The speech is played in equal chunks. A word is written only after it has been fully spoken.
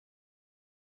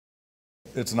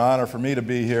It's an honor for me to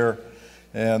be here,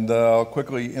 and I'll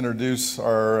quickly introduce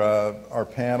our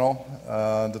panel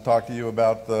to talk to you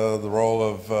about the role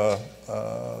of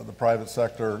the private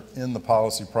sector in the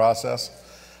policy process.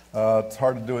 It's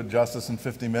hard to do it justice in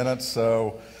 50 minutes,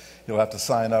 so you'll have to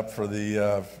sign up for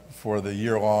the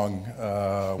year-long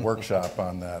workshop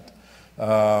on that.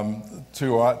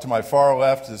 To my far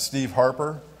left is Steve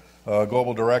Harper,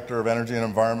 Global Director of Energy and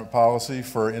Environment Policy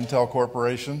for Intel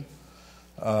Corporation.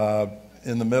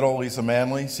 In the middle, Lisa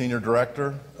Manley, Senior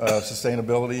Director of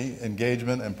Sustainability,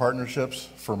 Engagement, and Partnerships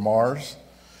for Mars.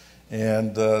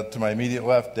 And to my immediate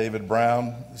left, David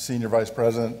Brown, Senior Vice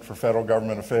President for Federal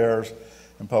Government Affairs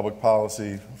and Public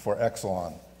Policy for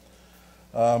Exelon.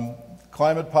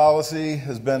 Climate policy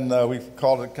has been, we've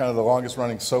called it kind of the longest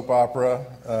running soap opera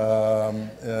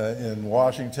in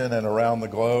Washington and around the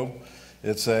globe.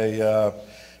 It's a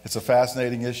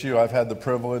fascinating issue. I've had the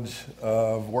privilege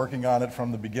of working on it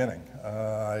from the beginning.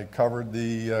 I covered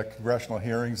the congressional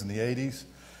hearings in the 80s,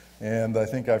 and I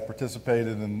think I've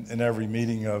participated in every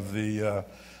meeting of the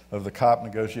COP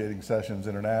negotiating sessions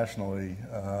internationally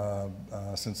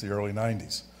since the early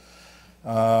 90s.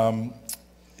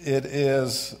 It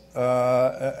is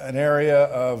an area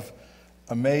of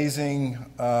amazing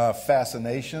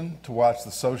fascination to watch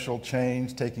the social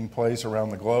change taking place around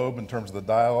the globe in terms of the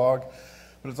dialogue,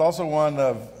 but it's also one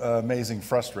of amazing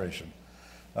frustration.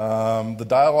 The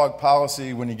dialogue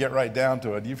policy, when you get right down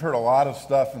to it, you've heard a lot of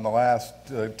stuff in the last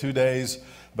 2 days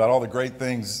about all the great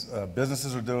things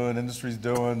businesses are doing, industry's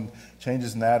doing,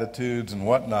 changes in attitudes and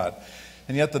whatnot.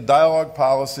 And yet the dialogue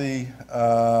policy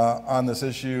on this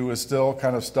issue is still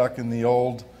kind of stuck in the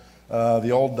old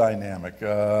dynamic,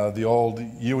 the old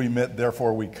you emit,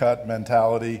 therefore we cut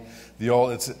mentality, the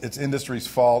old it's industry's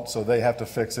fault, so they have to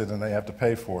fix it and they have to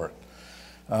pay for it.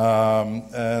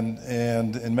 And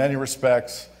in many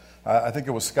respects, I think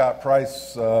it was Scott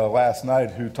Price last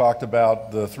night who talked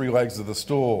about the three legs of the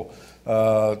stool,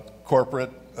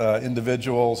 corporate,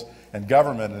 individuals, and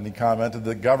government, and he commented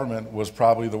that government was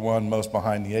probably the one most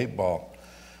behind the eight ball.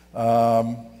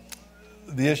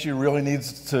 The issue really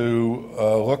needs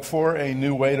to look for a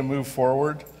new way to move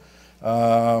forward.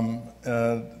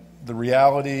 The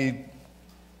reality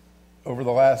over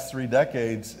the last 3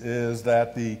 decades is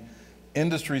that the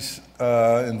industry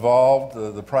involved,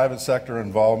 the private sector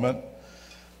involvement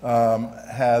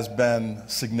has been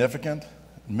significant,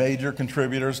 major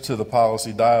contributors to the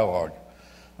policy dialogue.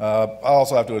 I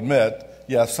also have to admit,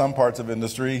 yes, some parts of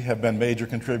industry have been major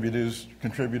contributors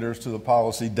to the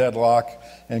policy deadlock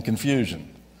and confusion.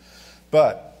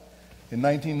 But in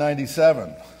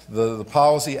 1997, the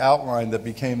policy outline that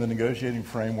became the negotiating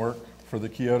framework for the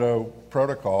Kyoto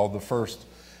Protocol, the first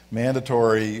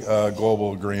mandatory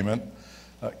global agreement,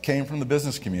 came from the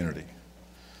business community.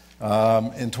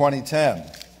 In 2010,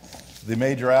 the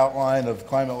major outline of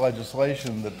climate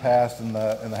legislation that passed in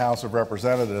the House of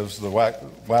Representatives, the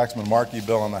Waxman-Markey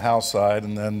bill on the House side,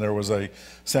 and then there was a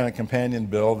Senate companion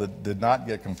bill that did not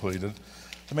get completed.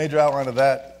 The major outline of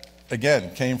that,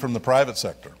 again, came from the private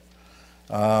sector.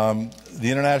 The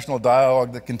international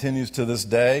dialogue that continues to this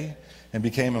day and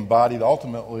became embodied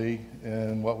ultimately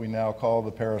in what we now call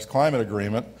the Paris Climate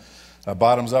Agreement, a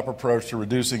bottoms-up approach to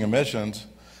reducing emissions,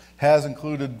 has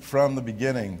included from the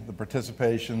beginning the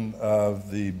participation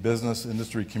of the business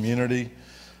industry community,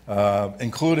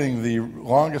 including the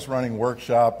longest running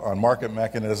workshop on market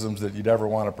mechanisms that you'd ever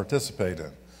want to participate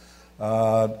in.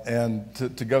 And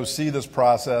to go see this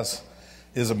process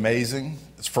is amazing.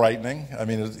 It's frightening. I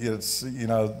mean, it's you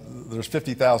know, there's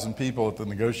 50,000 people at the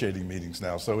negotiating meetings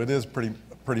now, so it is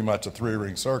pretty much a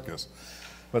three-ring circus.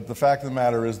 But the fact of the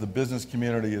matter is the business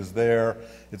community is there.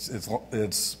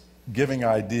 It's giving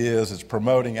ideas, it's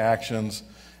promoting actions,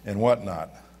 and whatnot.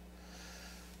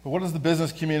 But what does the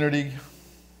business community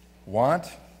want?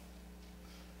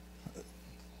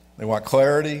 They want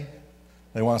clarity,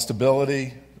 they want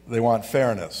stability, they want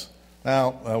fairness.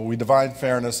 Now, we define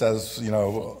fairness as, you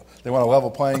know, they want a level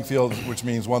playing field, which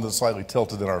means one that's slightly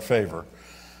tilted in our favor.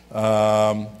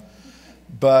 But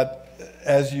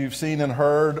as you've seen and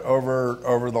heard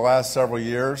over the last several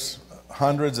years,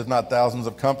 hundreds, if not thousands,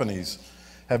 of companies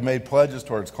have made pledges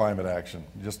towards climate action.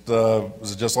 Just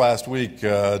last week,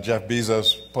 Jeff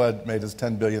Bezos made his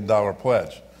 $10 billion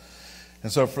pledge.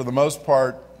 And so for the most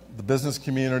part, the business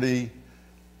community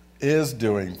is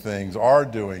doing things, are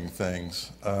doing things,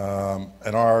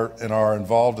 and are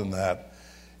involved in that.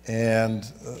 And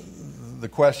the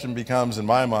question becomes, in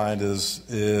my mind,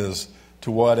 is to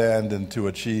what end and to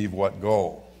achieve what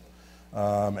goal?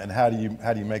 And how do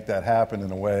you make that happen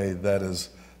in a way that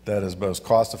is both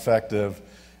cost effective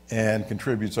and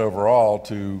contributes overall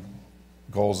to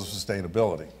goals of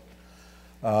sustainability?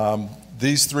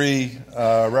 These three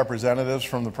representatives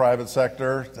from the private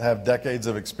sector have decades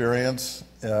of experience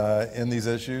in these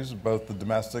issues, both the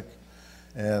domestic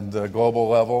and global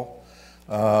level.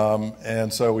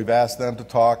 And so we've asked them to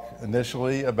talk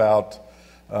initially about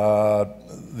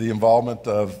the involvement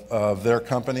of their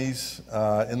companies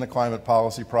in the climate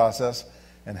policy process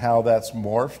and how that's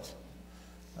morphed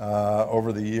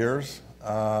over the years,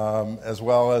 as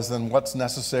well as then what's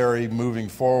necessary moving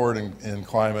forward in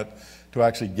climate to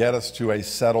actually get us to a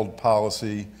settled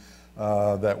policy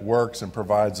that works and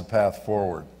provides a path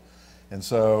forward. And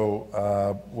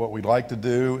so what we'd like to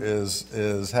do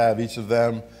is have each of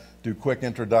them do quick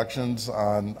introductions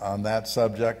on that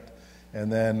subject, and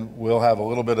then we'll have a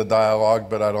little bit of dialogue,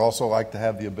 but I'd also like to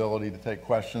have the ability to take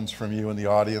questions from you in the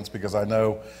audience, because I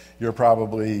know you're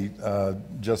probably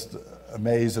just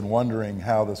amazed and wondering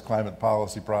how this climate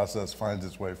policy process finds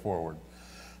its way forward.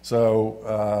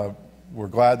 So we're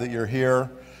glad that you're here.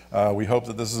 We hope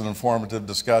that this is an informative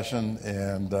discussion,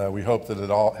 and we hope that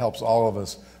it all helps all of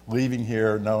us leaving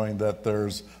here knowing that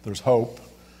there's hope,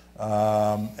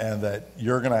 and that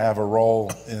you're going to have a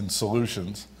role in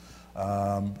solutions.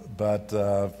 But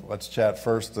let's chat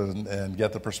first and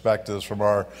get the perspectives from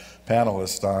our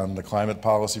panelists on the climate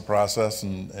policy process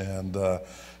and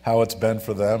how it's been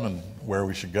for them and where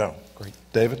we should go. Great.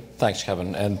 David? Thanks,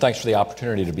 Kevin, and thanks for the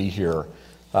opportunity to be here.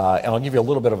 And I'll give you a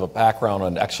little bit of a background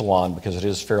on Exelon because it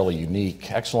is fairly unique.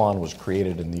 Exelon was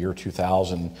created in the year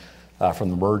 2000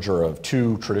 from the merger of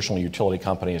two traditional utility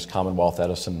companies, Commonwealth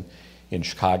Edison in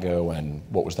Chicago and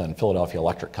what was then Philadelphia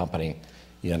Electric Company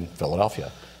in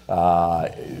Philadelphia.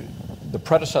 The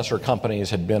predecessor companies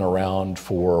had been around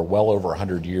for well over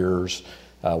 100 years.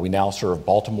 We now serve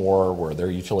Baltimore, where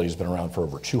their utility has been around for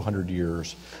over 200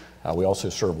 years. We also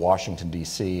serve Washington,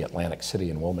 D.C., Atlantic City,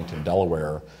 and Wilmington,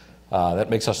 Delaware. That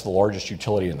makes us the largest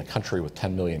utility in the country with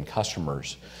 10 million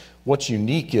customers. What's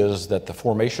unique is that the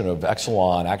formation of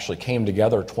Exelon actually came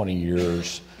together 20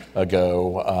 years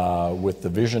ago with the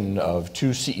vision of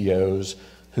two CEOs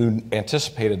who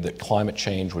anticipated that climate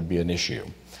change would be an issue.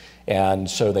 And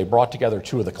so they brought together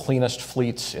two of the cleanest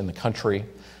fleets in the country,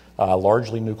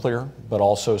 largely nuclear, but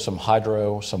also some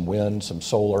hydro, some wind, some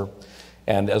solar.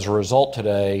 And as a result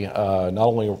today, not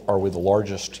only are we the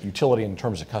largest utility in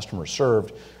terms of customers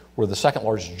served, we're the second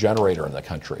largest generator in the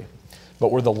country.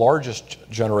 But we're the largest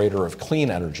generator of clean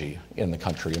energy in the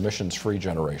country, emissions-free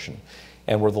generation.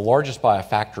 And we're the largest by a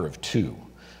factor of 2.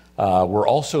 We're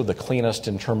also the cleanest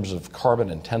in terms of carbon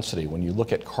intensity. When you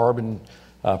look at carbon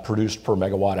produced per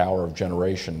megawatt hour of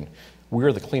generation,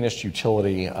 we're the cleanest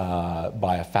utility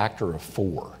by a factor of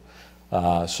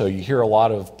 4. So you hear a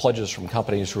lot of pledges from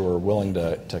companies who are willing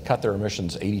to cut their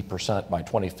emissions 80% by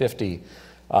 2050.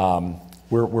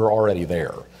 We're already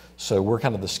there. So we're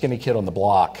kind of the skinny kid on the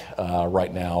block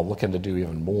right now, looking to do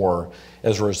even more.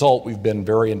 As a result, we've been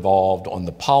very involved on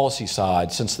the policy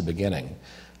side since the beginning.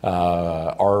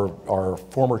 Our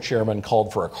former chairman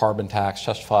called for a carbon tax,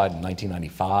 testified in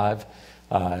 1995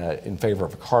 in favor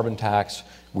of a carbon tax.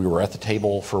 We were at the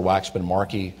table for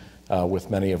Waxman-Markey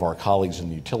with many of our colleagues in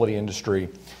the utility industry.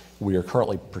 We are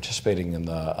currently participating in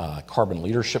the Carbon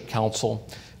Leadership Council,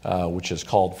 which has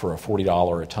called for a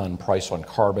 $40 a ton price on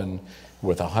carbon,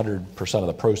 with 100% of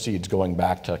the proceeds going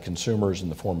back to consumers in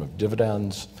the form of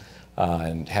dividends,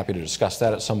 and happy to discuss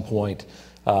that at some point.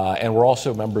 And we're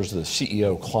also members of the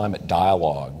CEO Climate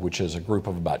Dialogue, which is a group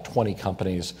of about 20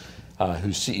 companies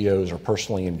whose CEOs are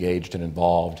personally engaged and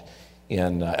involved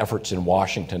in efforts in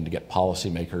Washington to get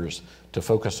policymakers to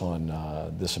focus on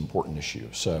this important issue.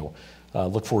 So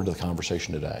look forward to the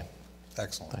conversation today.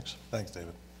 Excellent. Thanks. Thanks,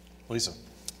 David. Lisa.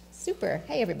 Super.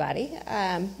 Hey, everybody.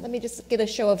 Let me just get a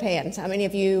show of hands. How many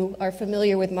of you are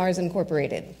familiar with Mars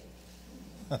Incorporated?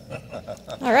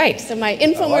 All right, so my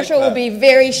infomercial will be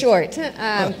very short,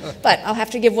 but I'll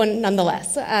have to give one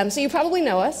nonetheless. So you probably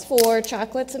know us for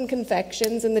chocolates and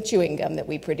confections and the chewing gum that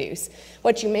we produce.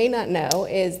 What you may not know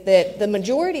is that the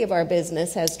majority of our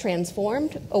business has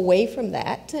transformed away from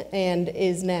that and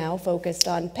is now focused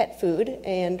on pet food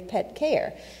and pet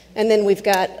care. And then we've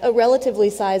got a relatively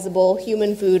sizable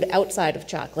human food outside of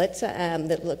chocolate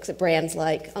that looks at brands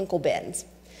like Uncle Ben's.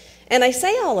 And I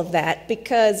say all of that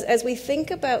because as we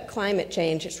think about climate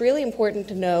change, it's really important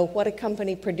to know what a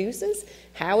company produces,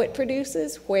 how it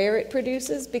produces, where it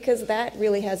produces, because that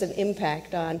really has an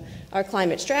impact on our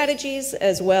climate strategies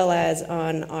as well as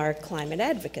on our climate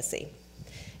advocacy.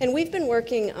 And we've been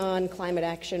working on climate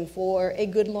action for a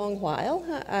good long while.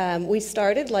 We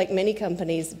started, like many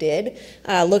companies did,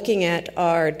 looking at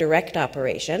our direct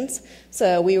operations.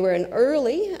 So we were an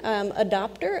early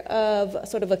adopter of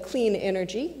sort of a clean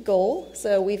energy goal.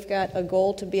 So we've got a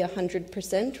goal to be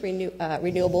 100%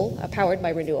 renewable, powered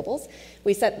by renewables.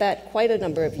 We set that quite a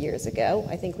number of years ago.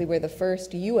 I think we were the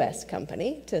first U.S.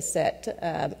 company to set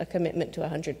a commitment to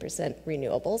 100%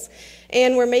 renewables.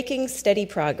 And we're making steady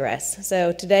progress.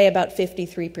 So today, about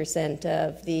 53%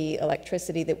 of the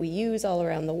electricity that we use all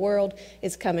around the world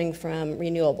is coming from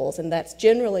renewables. And that's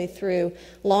generally through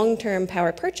long-term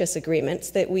power purchase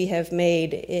agreements that we have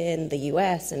made in the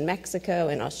U.S. and Mexico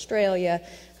and Australia,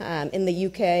 in the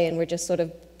U.K., and we're just sort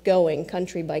of going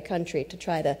country by country to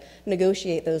try to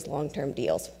negotiate those long-term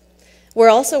deals. We're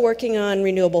also working on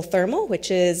renewable thermal,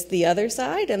 which is the other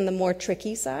side and the more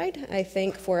tricky side, I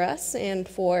think, for us and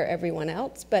for everyone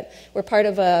else. But we're part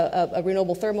of a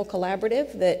renewable thermal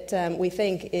collaborative that we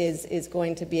think is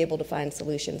going to be able to find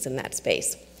solutions in that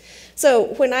space.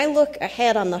 So when I look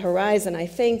ahead on the horizon, I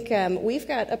think we've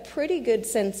got a pretty good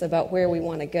sense about where we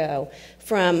want to go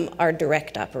from our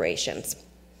direct operations.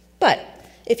 But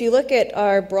if you look at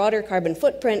our broader carbon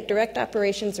footprint, direct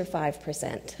operations are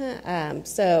 5%.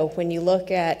 So when you look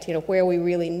at where we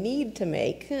really need to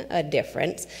make a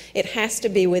difference, it has to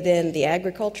be within the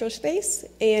agricultural space,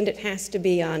 and it has to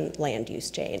be on land use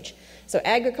change. So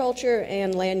agriculture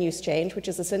and land use change, which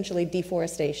is essentially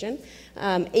deforestation,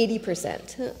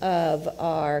 80% of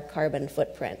our carbon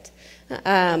footprint.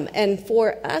 And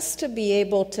for us to be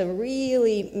able to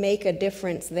really make a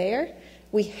difference there,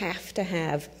 we have to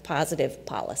have positive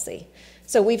policy.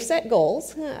 So we've set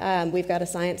goals. We've got a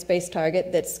science-based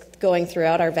target that's going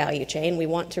throughout our value chain. We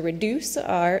want to reduce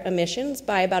our emissions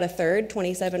by about a third,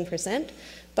 27%,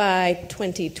 by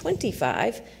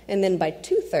 2025, and then by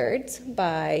 2/3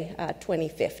 by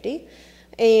 2050.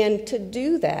 And to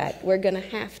do that, we're going to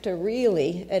have to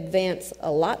really advance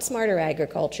a lot smarter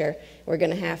agriculture. We're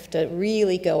going to have to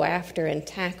really go after and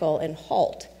tackle and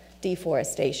halt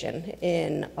deforestation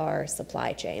in our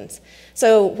supply chains.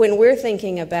 So when we're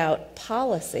thinking about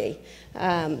policy,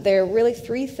 there are really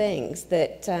three things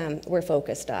that we're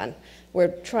focused on. We're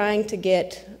trying to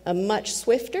get a much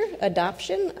swifter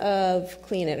adoption of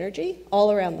clean energy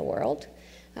all around the world.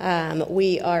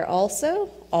 We are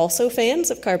also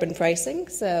fans of carbon pricing,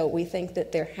 so we think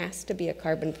that there has to be a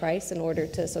carbon price in order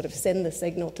to sort of send the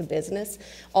signal to business,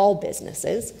 all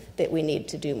businesses, that we need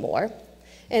to do more.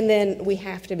 And then we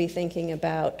have to be thinking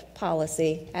about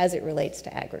policy as it relates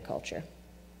to agriculture.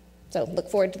 So look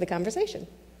forward to the conversation.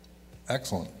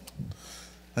 Excellent.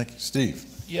 Thank you. Steve.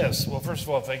 Yes. Well, first of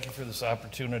all, thank you for this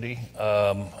opportunity.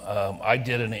 I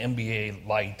did an MBA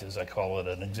light, as I call it,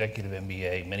 an executive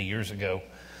MBA many years ago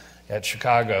at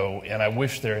Chicago, and I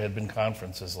wish there had been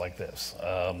conferences like this.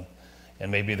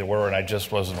 And maybe there were, and I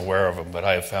just wasn't aware of them, but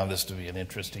I have found this to be an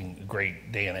interesting,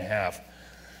 great day and a half.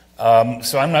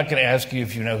 So I'm not going to ask you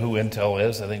if you know who Intel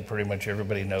is. I think pretty much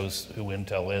everybody knows who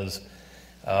Intel is.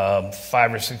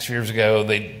 5 or 6 years ago,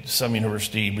 some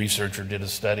university researcher did a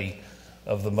study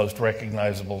of the most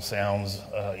recognizable sounds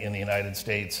in the United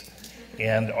States,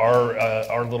 and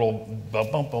our little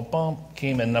bump, bump, bump, bump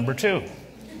came in number 2,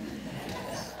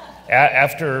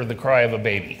 after the cry of a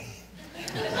baby.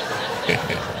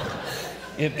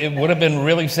 It would have been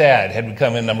really sad had we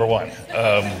come in number 1.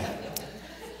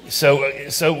 So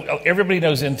everybody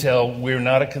knows Intel. We're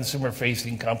not a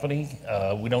consumer-facing company.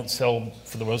 We don't sell,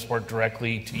 for the most part,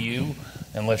 directly to you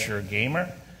unless you're a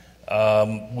gamer.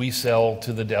 We sell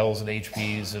to the Dells and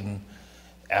HPs and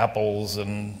Apples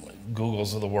and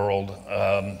Googles of the world.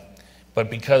 But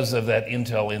because of that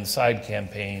Intel Inside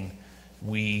campaign,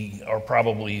 we are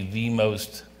probably the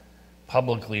most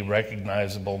publicly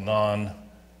recognizable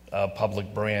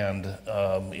non-public brand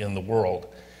in the world.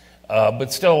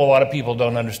 But still, a lot of people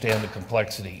don't understand the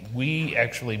complexity. We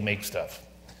actually make stuff.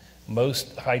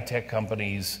 Most high-tech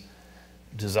companies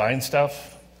design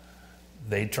stuff.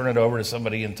 They turn it over to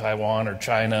somebody in Taiwan or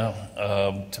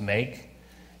China to make,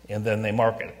 and then they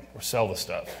market it or sell the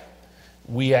stuff.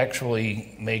 We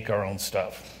actually make our own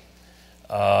stuff.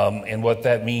 And what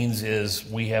that means is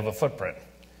we have a footprint.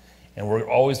 And we're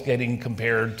always getting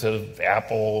compared to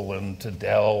Apple and to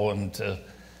Dell and to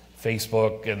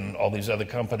Facebook and all these other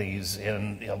companies,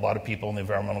 and a lot of people in the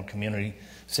environmental community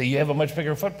say you have a much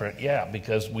bigger footprint. Yeah,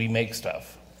 because we make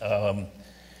stuff. But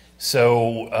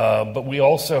we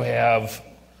also have,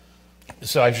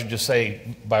 so I should just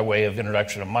say, by way of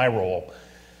introduction of my role,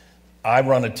 I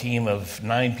run a team of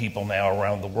 9 people now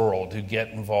around the world who get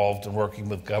involved in working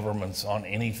with governments on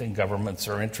anything governments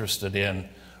are interested in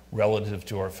relative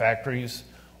to our factories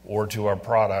or to our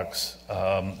products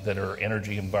that are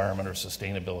energy, environment, or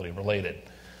sustainability related.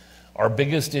 Our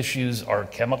biggest issues are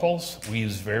chemicals. We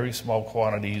use very small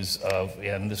quantities of,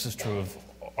 and this is true of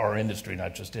our industry,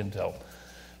 not just Intel,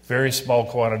 very small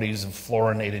quantities of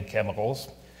fluorinated chemicals,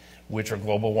 which are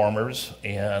global warmers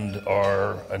and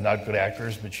are not good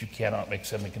actors, but you cannot make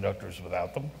semiconductors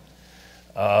without them.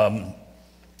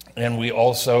 And we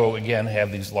also, again,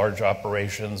 have these large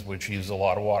operations which use a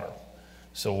lot of water.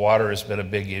 So water has been a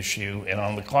big issue. And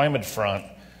on the climate front,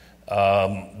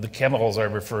 the chemicals I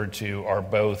referred to are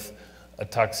both a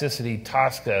toxicity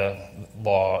TSCA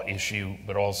law issue,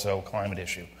 but also a climate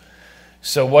issue.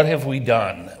 So what have we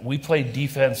done? We play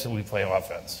defense and we play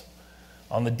offense.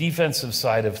 On the defensive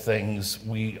side of things,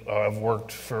 we have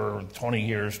worked for 20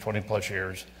 years, 20 plus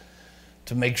years,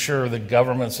 to make sure that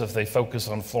governments, if they focus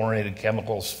on fluorinated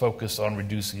chemicals, focus on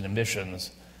reducing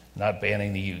emissions, not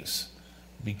banning the use.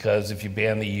 Because if you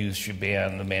ban the use, you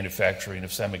ban the manufacturing of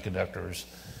semiconductors,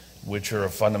 which are a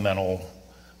fundamental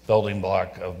building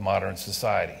block of modern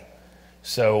society.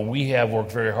 So we have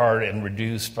worked very hard and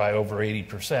reduced by over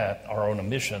 80% our own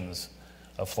emissions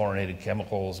of fluorinated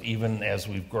chemicals, even as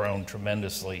we've grown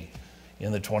tremendously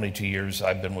in the 22 years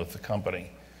I've been with the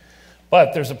company.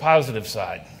 But there's a positive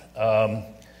side.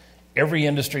 Every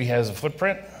industry has a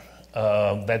footprint.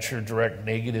 That's your direct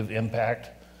negative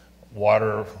impact.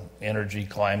 Water, energy,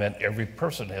 climate, every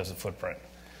person has a footprint.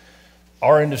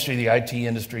 Our industry, the IT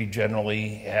industry,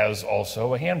 generally has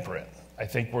also a handprint. I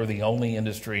think we're the only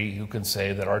industry who can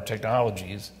say that our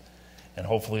technologies, and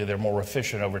hopefully they're more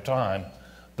efficient over time,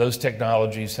 those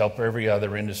technologies help every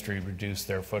other industry reduce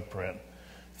their footprint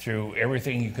through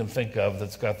everything you can think of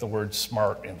that's got the word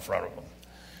smart in front of them.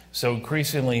 So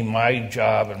increasingly my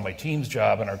job and my team's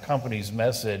job and our company's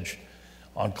message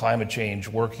on climate change,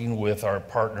 working with our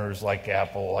partners like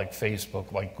Apple, like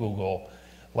Facebook, like Google,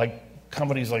 like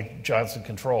companies like Johnson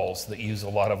Controls that use a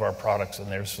lot of our products and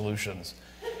their solutions,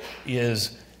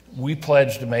 is we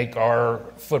pledge to make our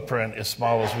footprint as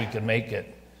small as we can make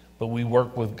it, but we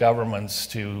work with governments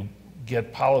to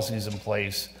get policies in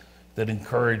place that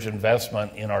encourage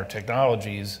investment in our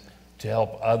technologies to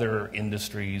help other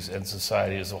industries and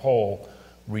society as a whole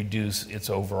reduce its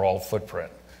overall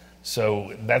footprint.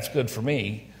 So that's good for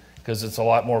me because it's a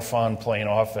lot more fun playing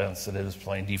offense than it is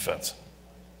playing defense.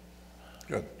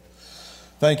 Good.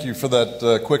 Thank you for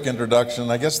that quick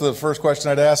introduction. I guess the first question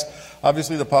I'd ask,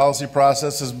 obviously the policy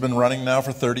process has been running now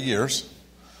for 30 years.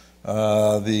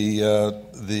 The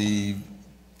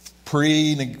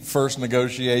pre-first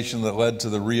negotiation that led to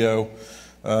the Rio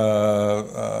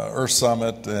Earth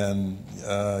Summit and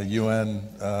UN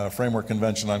Framework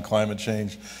Convention on Climate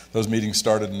Change, those meetings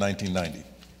started in 1990.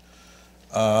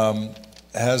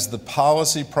 Has the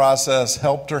policy process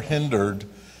helped or hindered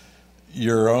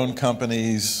your own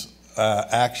company's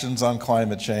actions on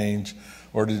climate change,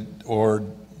 or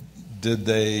did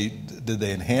they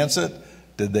enhance it?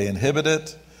 Did they inhibit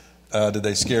it? Did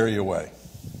they scare you away?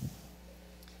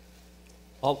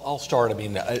 I'll start. I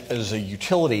mean, as a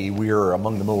utility, we are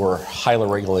among the more highly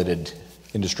regulated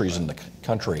industries in the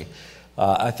country.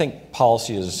 I think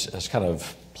policy has kind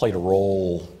of played a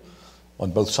role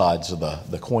on both sides of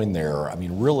the coin there. I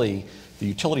mean, really, the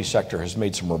utility sector has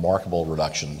made some remarkable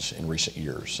reductions in recent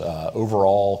years.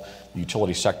 Overall, the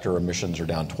utility sector emissions are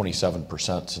down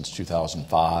 27% since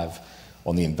 2005.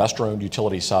 On the investor-owned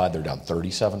utility side, they're down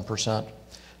 37%.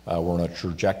 We're on a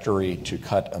trajectory to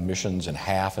cut emissions in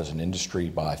half as an industry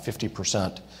by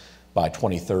 50% by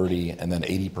 2030 and then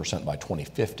 80% by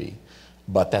 2050.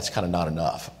 But that's kind of not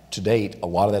enough. To date, a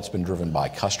lot of that's been driven by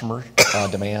customer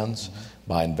demands,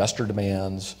 by investor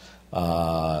demands, to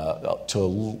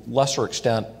a lesser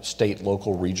extent, state,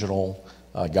 local, regional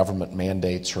government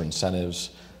mandates or incentives,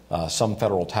 some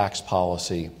federal tax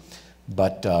policy.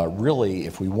 But really,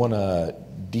 if we want to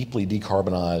deeply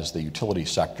decarbonize the utility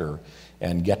sector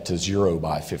and get to zero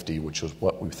by 50, which is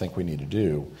what we think we need to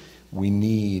do, we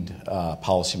need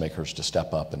policymakers to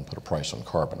step up and put a price on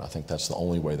carbon. I think that's the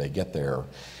only way they get there.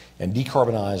 And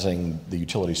decarbonizing the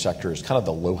utility sector is kind of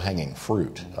the low-hanging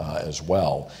fruit as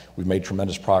well. We've made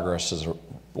tremendous progress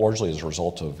largely as a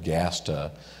result of gas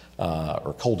to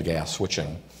or coal to gas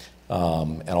switching,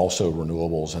 and also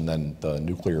renewables, and then the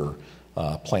nuclear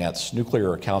plants.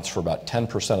 Nuclear accounts for about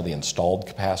 10% of the installed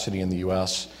capacity in the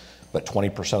U.S., but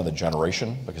 20% of the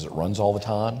generation because it runs all the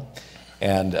time.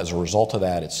 And as a result of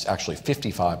that, it's actually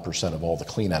 55% of all the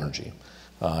clean energy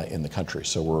in the country.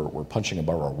 So we're punching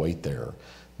above our weight there.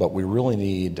 But we really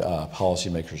need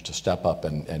policymakers to step up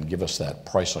and give us that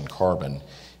price on carbon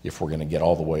if we're going to get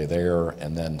all the way there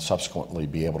and then subsequently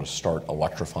be able to start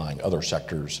electrifying other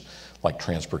sectors like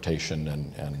transportation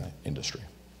and industry.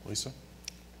 Lisa?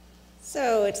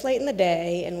 So it's late in the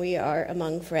day, and we are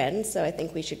among friends, so I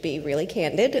think we should be really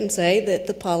candid and say that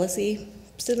the policy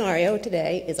scenario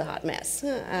today is a hot mess.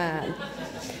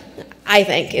 I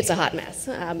think it's a hot mess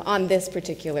on this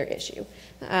particular issue.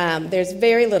 There's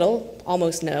very little,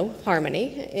 almost no,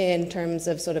 harmony in terms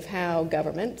of sort of how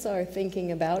governments are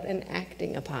thinking about and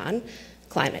acting upon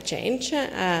climate change.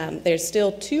 There's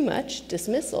still too much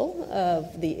dismissal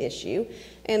of the issue.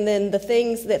 And then the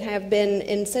things that have been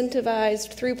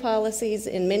incentivized through policies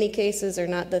in many cases are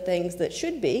not the things that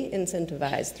should be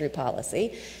incentivized through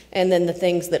policy. And then the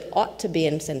things that ought to be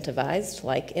incentivized,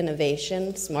 like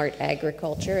innovation, smart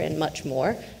agriculture, and much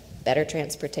more, better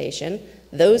transportation,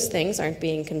 those things aren't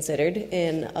being considered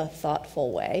in a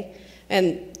thoughtful way.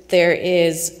 And there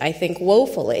is, I think,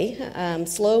 woefully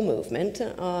slow movement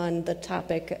on the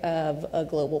topic of a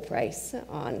global price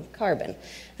on carbon.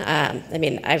 I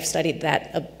mean, I've studied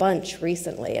that a bunch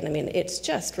recently, and I mean, it's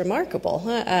just remarkable.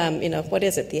 You know, what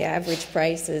is it? The average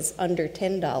price is under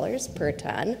 $10 per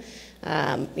ton.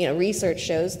 You know, research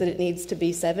shows that it needs to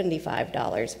be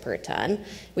 $75 per ton.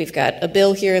 We've got a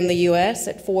bill here in the U.S.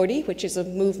 at 40, which is a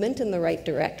movement in the right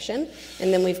direction.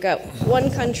 And then we've got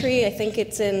one country, I think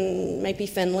it's in, might be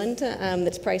Finland,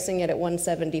 that's pricing it at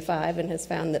 175 and has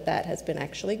found that that has been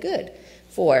actually good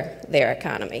for their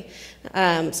economy.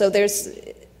 So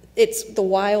it's the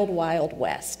wild, wild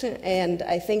west. And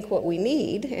I think what we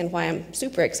need, and why I'm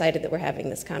super excited that we're having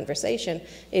this conversation,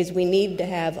 is we need to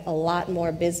have a lot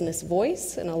more business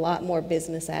voice and a lot more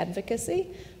business advocacy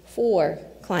for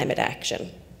climate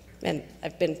action. And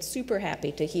I've been super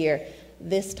happy to hear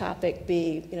this topic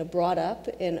be, you know, brought up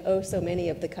in so many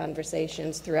of the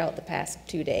conversations throughout the past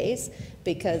 2 days,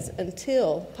 because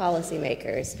until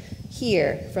policymakers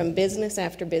hear from business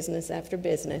after business after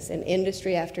business and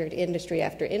industry after industry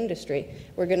after industry,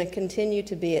 we're going to continue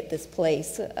to be at this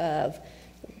place of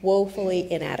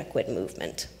woefully inadequate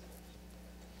movement.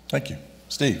 Thank you.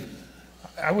 Steve?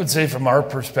 I would say from our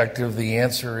perspective, the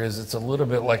answer is it's a little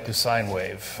bit like a sine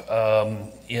wave.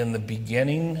 In the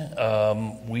beginning,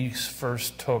 we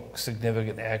first took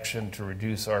significant action to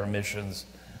reduce our emissions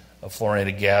of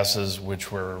fluorinated gases,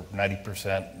 which were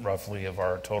 90% roughly of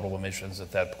our total emissions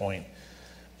at that point,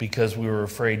 because we were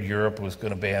afraid Europe was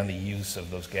going to ban the use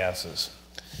of those gases.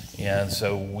 And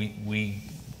so we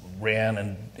ran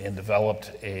and developed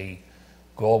a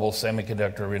global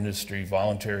semiconductor industry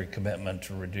voluntary commitment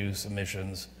to reduce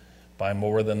emissions by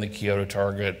more than the Kyoto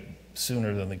target,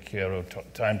 sooner than the Kyoto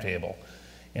timetable.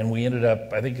 And we ended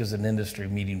up, I think as an industry,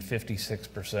 meeting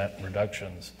 56%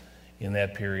 reductions in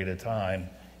that period of time.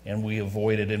 And we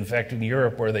avoided, in fact, in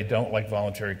Europe, where they don't like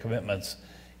voluntary commitments,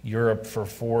 Europe for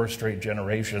 4 straight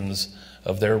generations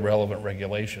of their relevant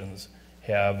regulations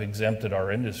have exempted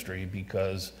our industry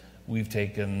because we've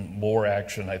taken more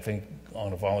action, I think,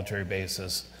 on a voluntary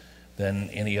basis than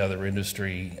any other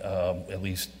industry, at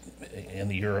least in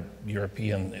the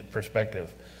European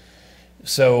perspective.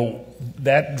 So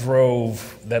that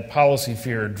policy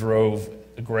fear drove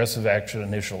aggressive action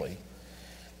initially.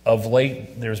 Of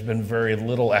late, there's been very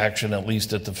little action, at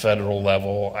least at the federal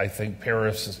level. I think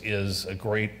Paris is a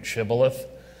great shibboleth,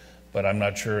 but I'm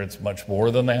not sure it's much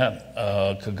more than that.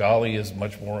 Kigali is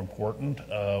much more important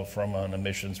from an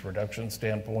emissions reduction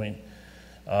standpoint.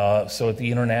 So at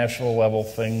the international level,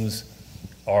 things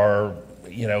are,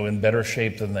 you know, in better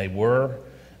shape than they were.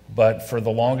 But for the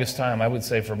longest time, I would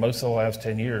say for most of the last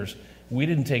 10 years, we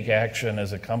didn't take action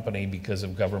as a company because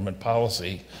of government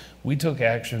policy. We took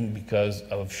action because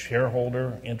of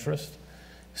shareholder interest,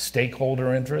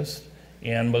 stakeholder interest,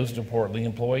 and most importantly,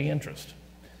 employee interest.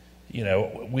 You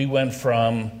know, we went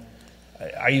from,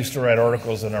 I used to write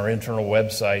articles on our internal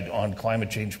website on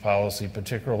climate change policy,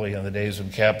 particularly in the days when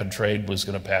cap and trade was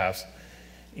going to pass.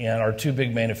 And our 2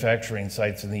 big manufacturing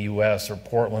sites in the U.S. are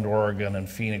Portland, Oregon, and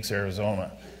Phoenix,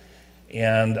 Arizona.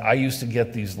 And I used to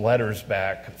get these letters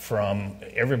back from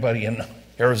everybody in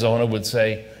Arizona would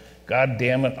say, God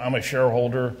damn it, I'm a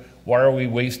shareholder. Why are we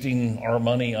wasting our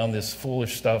money on this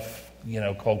foolish stuff, you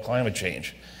know, called climate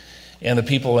change? And the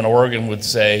people in Oregon would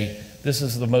say, this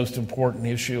is the most important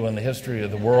issue in the history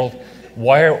of the world.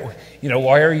 Why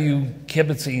are you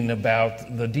kibitzing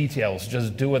about the details?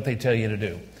 Just do what they tell you to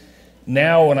do.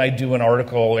 Now, when I do an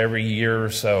article every year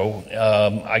or so,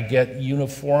 I get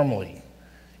uniformly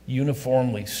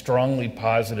strongly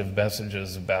positive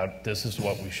messages about this is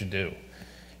what we should do.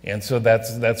 And so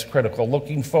that's critical.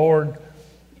 Looking forward,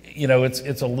 you know,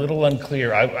 it's a little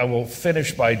unclear. I will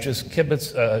finish by just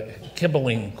quibbling. Kibble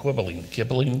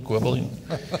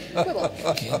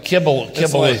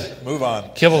Move on.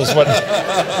 Kibble is what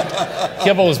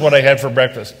I had for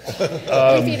breakfast. You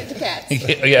feed it to cats.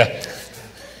 Yeah.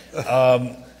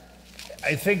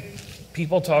 I think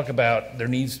people talk about there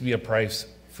needs to be a price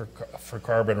for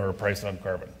carbon or a price on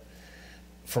carbon.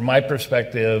 From my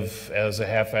perspective as a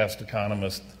half-assed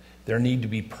economist, there need to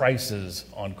be prices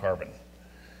on carbon.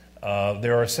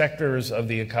 There are sectors of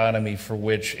the economy for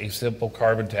which a simple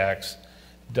carbon tax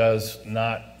does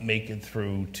not make it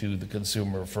through to the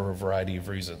consumer for a variety of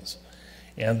reasons.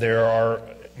 And there are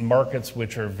markets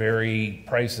which are very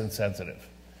price insensitive.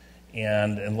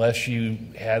 And unless you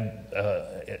had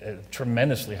a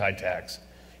tremendously high tax,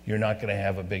 you're not going to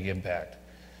have a big impact.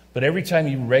 But every time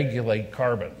you regulate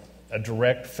carbon, a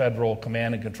direct federal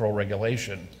command and control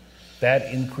regulation, that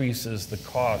increases the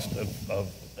cost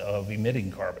of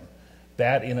emitting carbon.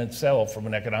 That in itself, from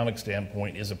an economic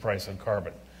standpoint, is a price on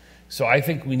carbon. So I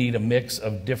think we need a mix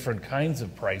of different kinds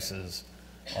of prices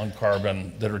on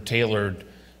carbon that are tailored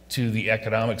to the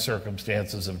economic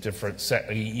circumstances of different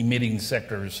emitting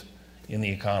sectors in the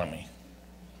economy.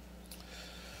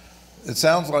 It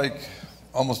sounds like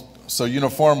almost so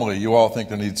uniformly you all think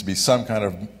there needs to be some kind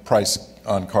of price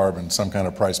on carbon, some kind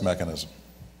of price mechanism.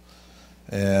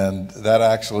 And that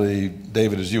actually,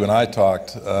 David, as you and I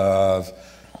talked,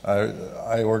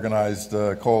 I organized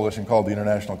a coalition called the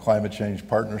International Climate Change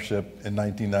Partnership in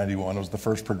 1991. It was the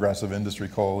first progressive industry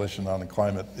coalition on a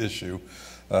climate issue.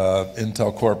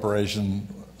 Intel Corporation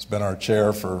has been our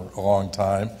chair for a long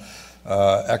time.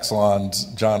 Exelon's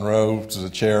John Rowe was the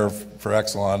chair for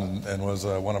Exelon and was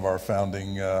one of our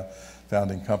founding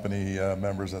company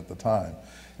members at the time.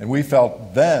 And we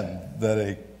felt then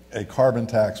that a carbon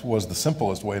tax was the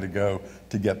simplest way to go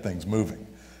to get things moving.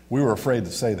 We were afraid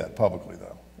to say that publicly,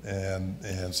 though.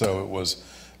 And so it was,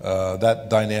 that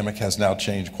dynamic has now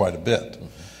changed quite a bit.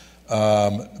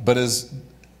 But is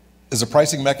a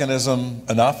pricing mechanism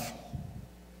enough?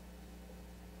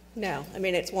 No, I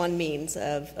mean, it's one means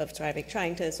of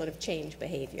trying to sort of change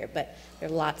behavior, but there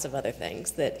are lots of other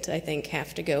things that I think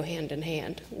have to go hand in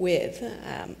hand with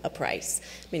a price.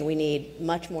 I mean, we need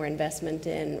much more investment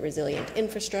in resilient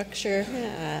infrastructure.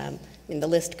 I mean, the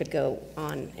list could go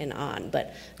on and on,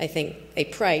 but I think a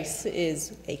price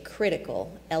is a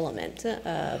critical element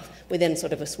within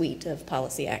sort of a suite of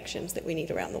policy actions that we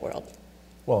need around the world.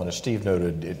 Well, and as Steve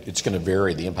noted, it's going to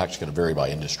vary, the impact's going to vary by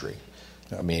industry.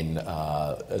 I mean,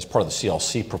 as part of the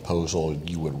CLC proposal,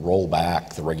 you would roll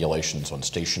back the regulations on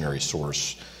stationary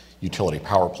source utility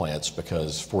power plants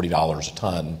because $40 a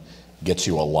ton gets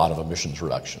you a lot of emissions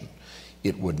reduction.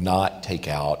 It would not take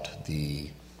out the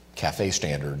CAFE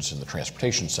standards in the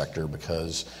transportation sector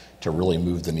because to really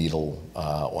move the needle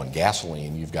on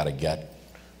gasoline, you've got to get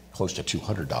close to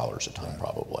 $200 a ton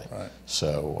probably. Right.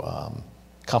 So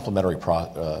complementary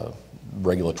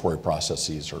regulatory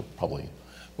processes are probably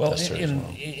well, I'm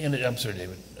sorry,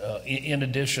 David. In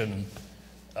addition,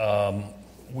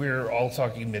 we're all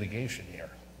talking mitigation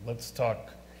here. Let's talk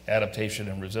adaptation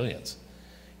and resilience.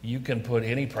 You can put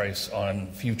any price on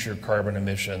future carbon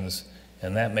emissions,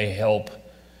 and that may help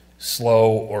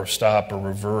slow or stop or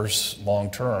reverse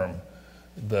long-term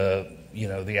the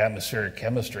atmospheric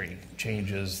chemistry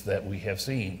changes that we have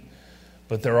seen.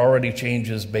 But there are already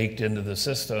changes baked into the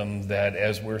system that,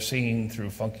 as we're seeing through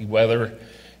funky weather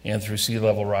and through sea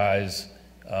level rise,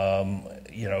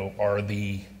 are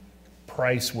the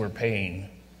price we're paying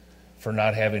for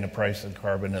not having a price on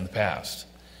carbon in the past.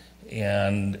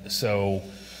 And so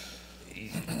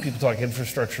people talk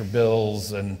infrastructure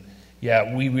bills, and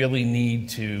yeah, we really need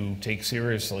to take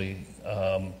seriously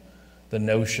the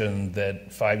notion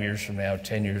that 5 years from now,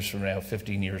 10 years from now,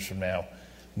 15 years from now,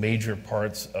 major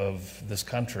parts of this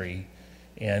country,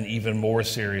 and even more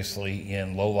seriously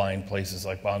in low-lying places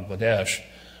like Bangladesh,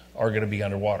 are going to be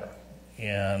underwater.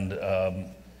 And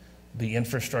the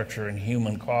infrastructure and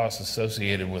human costs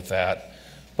associated with that.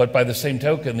 But by the same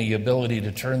token, the ability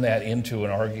to turn that into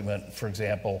an argument, for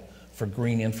example, for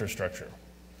green infrastructure,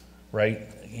 right,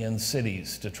 in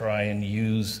cities to try and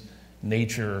use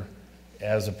nature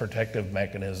as a protective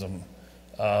mechanism,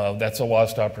 that's a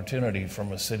lost opportunity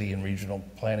from a city and regional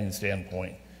planning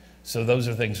standpoint. So those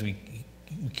are things we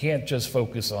can't just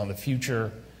focus on the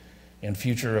future and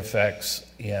future effects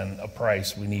and a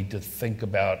price. We need to think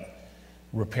about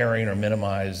repairing or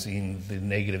minimizing the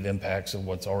negative impacts of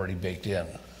what's already baked in.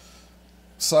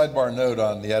 Sidebar note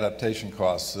on the adaptation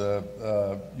costs.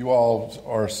 You all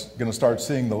are going to start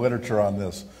seeing the literature on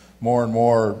this. More and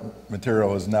more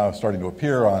material is now starting to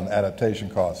appear on adaptation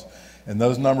costs. And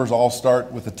those numbers all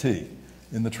start with a T,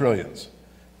 in the trillions.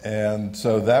 And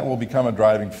so that will become a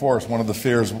driving force. One of the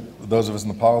fears those of us in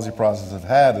the policy process have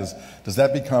had is, does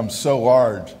that become so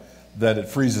large that it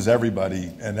freezes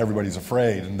everybody and everybody's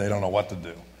afraid and they don't know what to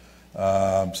do?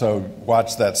 So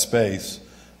watch that space.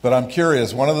 But I'm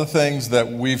curious, one of the things that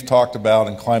we've talked about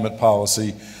in climate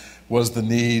policy, was the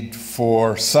need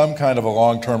for some kind of a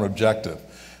long-term objective.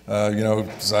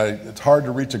 It's hard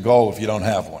to reach a goal if you don't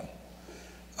have one.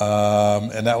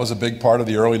 And that was a big part of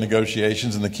the early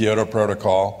negotiations in the Kyoto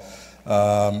Protocol.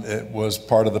 It was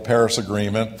part of the Paris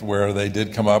Agreement, where they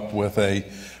did come up with a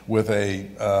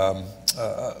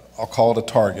I'll call it a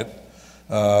target,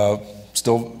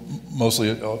 still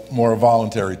mostly more a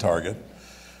voluntary target.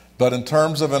 But in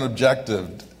terms of an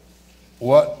objective,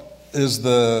 what is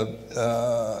there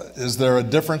a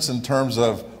difference in terms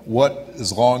of what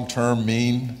does long-term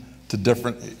mean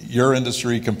to your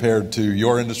industry compared to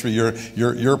your industry?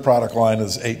 Your product line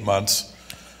is 8 months.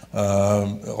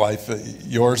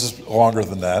 Yours is longer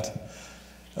than that.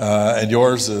 And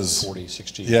yours is 40,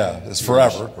 60. Yeah, it's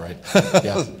forever. Right.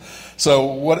 Yeah. So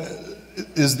what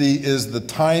is the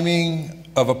timing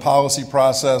of a policy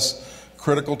process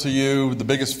critical to you? The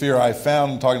biggest fear I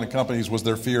found in talking to companies was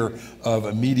their fear of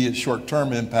immediate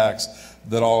short-term impacts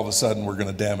that all of a sudden were going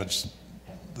to damage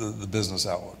the business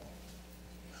outlook.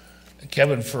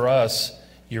 Kevin, for us,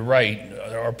 you're right.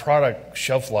 Our product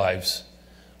shelf lives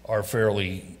are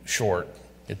fairly short.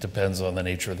 It depends on the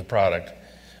nature of the product.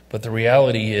 But the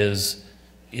reality is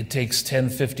it takes 10,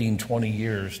 15, 20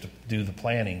 years to do the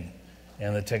planning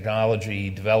and the technology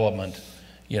development.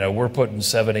 We're putting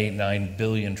 7, 8, 9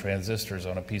 billion transistors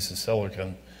on a piece of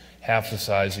silicon, half the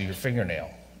size of your fingernail,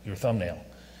 your thumbnail.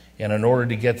 And in order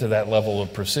to get to that level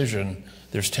of precision,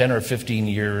 there's 10 or 15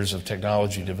 years of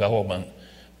technology development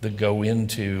that go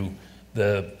into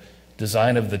the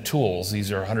design of the tools.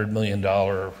 These are $100 million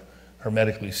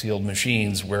hermetically sealed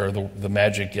machines where the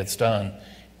magic gets done,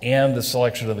 and the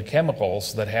selection of the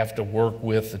chemicals that have to work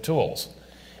with the tools.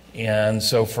 And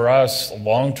so for us,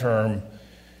 long-term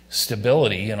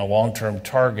stability and a long-term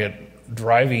target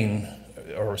driving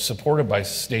or supported by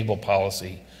stable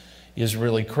policy is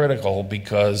really critical,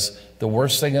 because the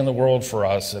worst thing in the world for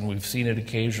us, and we've seen it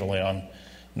occasionally on,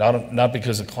 not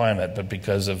because of climate, but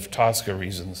because of TSCA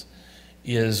reasons,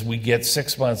 is we get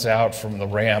 6 months out from the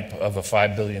ramp of a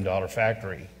 $5 billion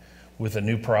factory with a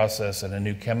new process and a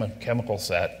new chemical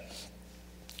set,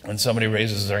 and somebody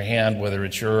raises their hand, whether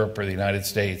it's Europe or the United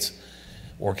States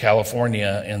or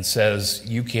California, and says,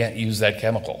 you can't use that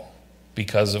chemical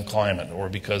because of climate or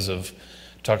because of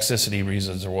toxicity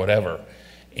reasons or whatever.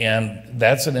 And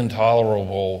that's an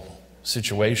intolerable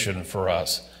situation for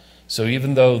us. So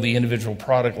even though the individual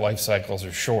product life cycles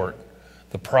are short,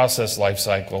 the process life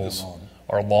cycles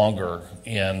are longer,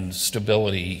 and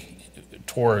stability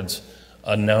towards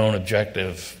a known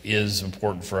objective is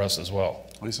important for us as well.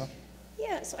 Lisa?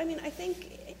 Yeah, so I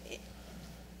think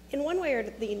in one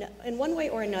way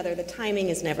or another, the timing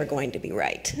is never going to be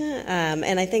right.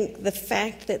 And I think the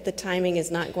fact that the timing is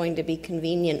not going to be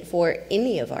convenient for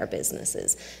any of our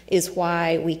businesses is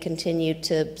why we continue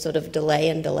to sort of delay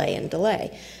and delay and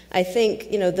delay. I think,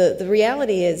 the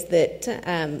reality is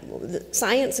that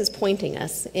science is pointing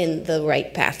us in the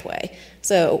right pathway.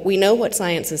 So we know what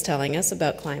science is telling us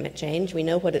about climate change. We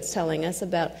know what it's telling us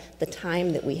about the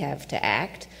time that we have to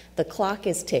act. The clock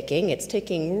is ticking. It's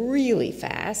ticking really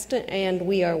fast, and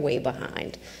we are way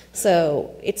behind.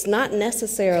 So it's not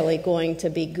necessarily going to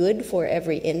be good for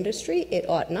every industry. It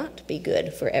ought not to be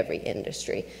good for every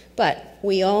industry. But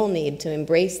we all need to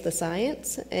embrace the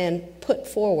science and put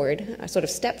forward, sort of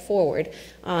step forward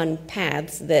on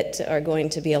paths that are going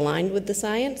to be aligned with the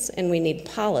science, and we need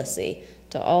policy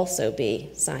to also be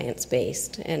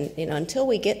science-based. And until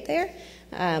we get there,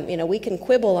 we can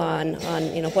quibble on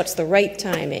what's the right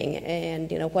timing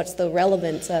and what's the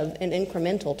relevance of an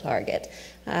incremental target.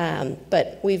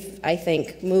 But we've, I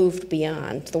think, moved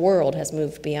beyond. The world has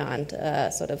moved beyond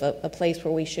sort of a place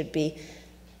where we should be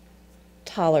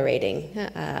tolerating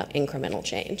incremental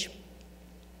change.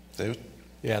 David?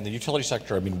 Yeah, in the utility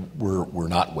sector, we're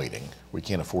not waiting. We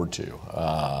can't afford to.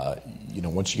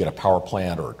 Once you get a power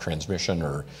plant or a transmission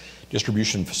or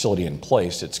distribution facility in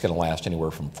place, it's going to last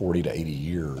anywhere from 40 to 80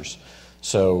 years.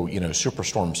 So,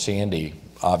 Superstorm Sandy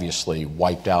obviously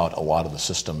wiped out a lot of the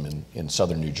system in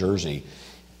southern New Jersey.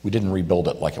 We didn't rebuild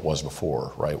it like it was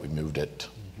before, right? We moved it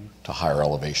to higher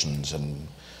elevations and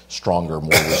stronger,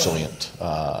 more resilient,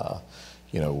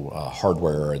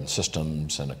 hardware and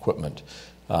systems and equipment.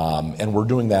 And we're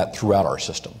doing that throughout our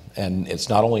system. And it's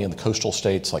not only in the coastal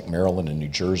states like Maryland and New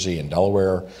Jersey and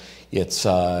Delaware, it's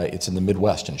in the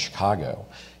Midwest and Chicago.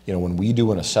 When we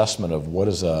do an assessment of what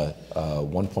does a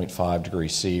 1.5 degree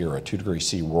C or a 2 degree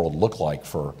C world look like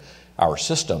for our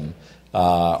system,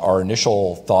 our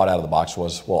initial thought out of the box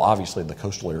was, well, obviously the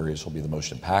coastal areas will be the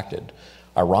most impacted.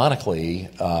 Ironically,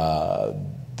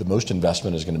 the most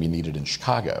investment is going to be needed in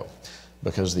Chicago,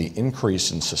 because the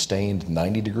increase in sustained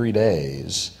 90-degree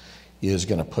days is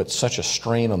going to put such a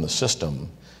strain on the system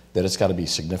that it's got to be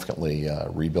significantly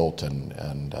rebuilt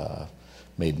and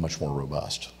made much more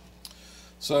robust.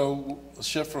 So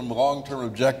shift from long-term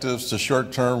objectives to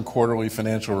short-term quarterly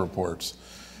financial reports.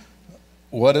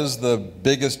 What is the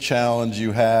biggest challenge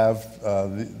you have?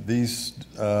 These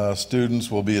students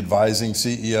will be advising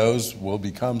CEOs, will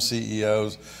become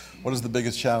CEOs. What is the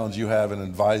biggest challenge you have in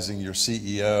advising your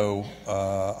CEO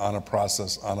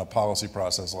on a policy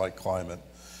process like climate?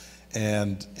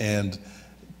 And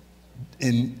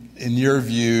in your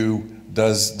view,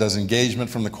 does engagement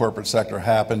from the corporate sector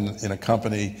happen in a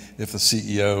company if the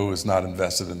CEO is not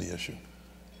invested in the issue?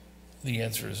 The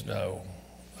answer is no,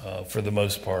 for the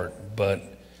most part. But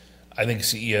I think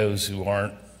CEOs who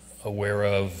aren't aware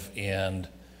of and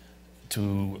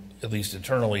to, at least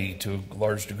internally, to a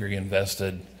large degree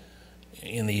invested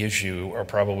in the issue are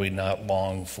probably not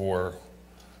long for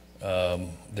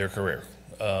their career.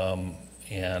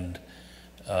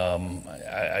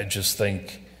 I just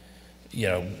think, you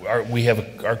know,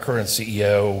 our current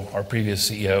CEO, our previous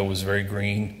CEO was very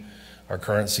green. Our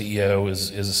current CEO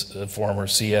is a former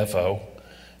CFO,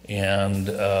 and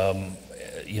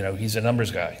you know, he's a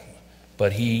numbers guy,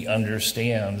 but he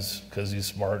understands, because he's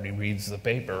smart and he reads the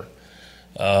paper,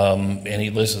 and he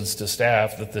listens to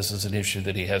staff, that this is an issue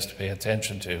that he has to pay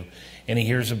attention to, and he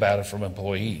hears about it from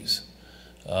employees.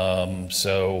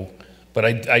 But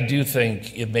I do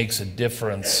think it makes a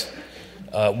difference.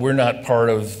 We're not part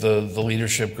of the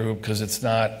leadership group because it's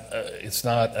not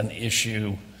an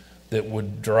issue that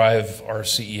would drive our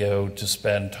CEO to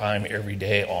spend time every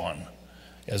day on,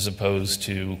 as opposed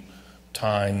to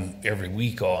time every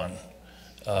week on.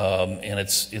 And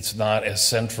it's not as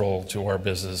central to our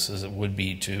business as it would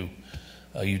be to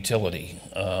a utility.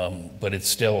 But it's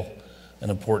still an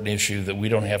important issue that we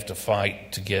don't have to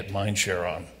fight to get mind share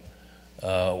on.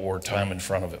 Or time in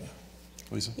front of him.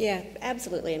 Lisa? Yeah,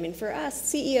 absolutely. I mean, for us,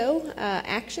 CEO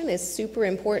action is super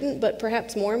important, but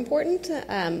perhaps more important,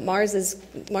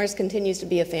 Mars continues to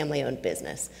be a family-owned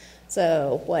business.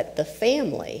 So what the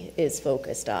family is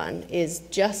focused on is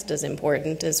just as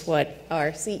important as what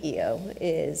our CEO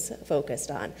is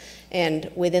focused on.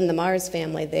 And within the Mars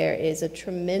family, there is a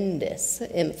tremendous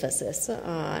emphasis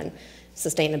on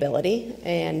sustainability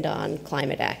and on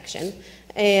climate action.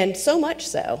 And so much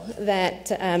so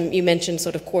that you mentioned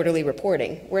sort of quarterly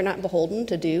reporting. We're not beholden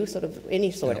to do sort of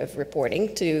any sort of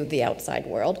reporting to the outside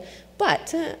world,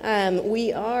 but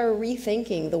we are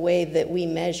rethinking the way that we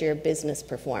measure business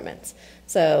performance.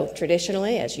 So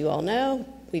traditionally, as you all know,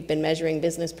 we've been measuring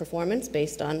business performance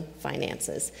based on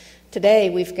finances. Today,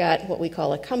 we've got what we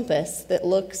call a compass that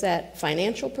looks at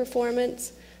financial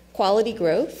performance, quality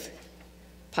growth,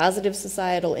 positive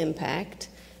societal impact,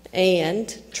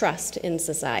 and trust in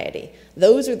society.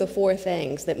 Those are the four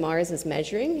things that Mars is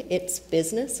measuring its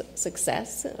business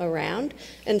success around.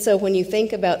 And so when you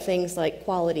think about things like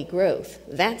quality growth,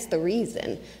 that's the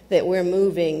reason that we're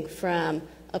moving from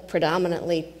a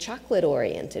predominantly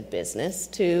chocolate-oriented business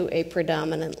to a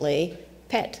predominantly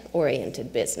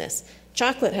pet-oriented business.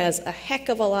 Chocolate has a heck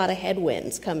of a lot of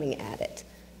headwinds coming at it.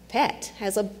 Pet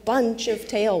has a bunch of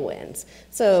tailwinds.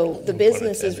 So the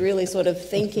business is really sort of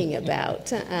thinking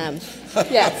about,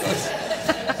 yes.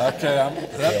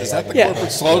 Okay, is that the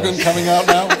corporate slogan coming out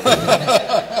now?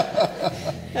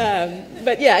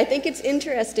 But yeah, I think it's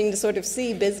interesting to sort of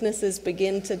see businesses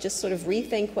begin to just sort of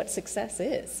rethink what success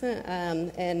is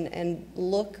and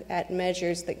look at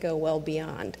measures that go well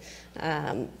beyond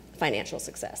financial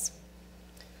success.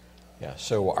 Yeah,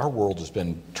 so our world has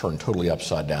been turned totally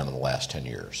upside down in the last 10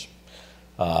 years.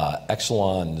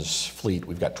 Exelon's fleet,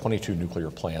 we've got 22 nuclear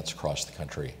plants across the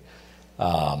country.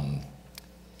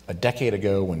 A decade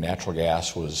ago, when natural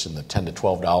gas was in the $10 to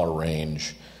 $12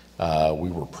 range, we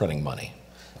were printing money.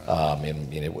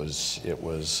 And it was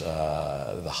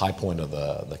the high point of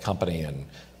the company and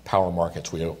power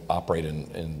markets. We operate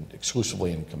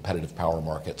exclusively in competitive power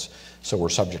markets, so we're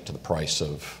subject to the price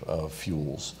of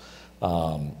fuels.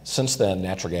 Since then,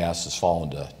 natural gas has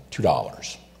fallen to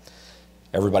 $2.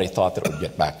 Everybody thought that it would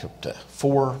get back to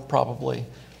 $4 probably.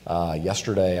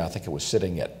 Yesterday, I think it was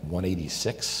sitting at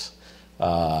 $1.86.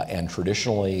 And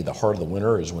traditionally, the heart of the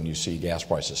winter is when you see gas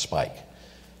prices spike.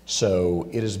 So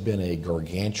it has been a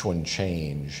gargantuan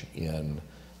change in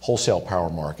wholesale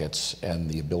power markets and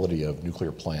the ability of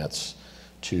nuclear plants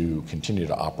to continue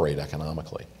to operate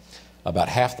economically. About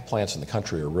half the plants in the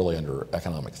country are really under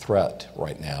economic threat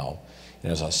right now.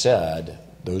 And as I said,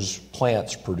 those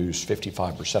plants produce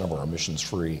 55% of our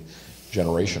emissions-free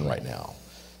generation right now.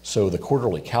 So the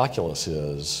quarterly calculus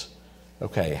is,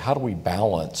 okay, how do we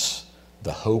balance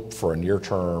the hope for a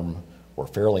near-term or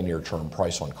fairly near-term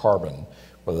price on carbon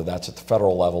whether that's at the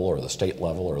federal level or the state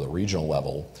level or the regional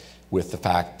level, with the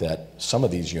fact that some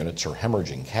of these units are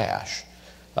hemorrhaging cash.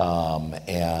 How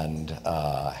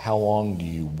long do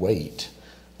you wait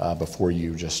before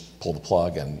you just pull the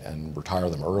plug and retire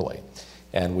them early?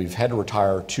 And we've had to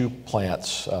retire 2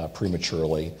 plants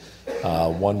prematurely.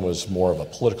 One was more of a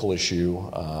political issue,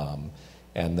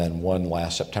 and then one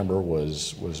last September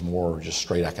was more just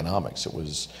straight economics. It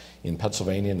was in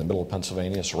Pennsylvania, in the middle of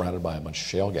Pennsylvania, surrounded by a bunch of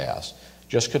shale gas.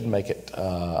 Just couldn't make it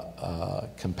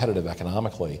competitive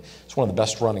economically. It's one of the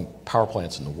best running power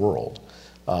plants in the world.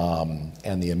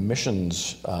 And the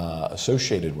emissions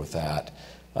associated with that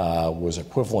was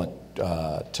equivalent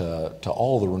to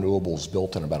all the renewables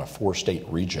built in about a 4-state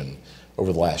region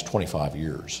over the last 25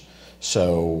 years.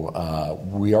 So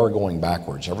we are going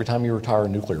backwards. Every time you retire a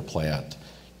nuclear plant,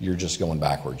 you're just going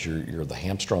backwards. You're the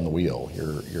hamster on the wheel.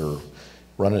 You're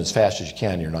running as fast as you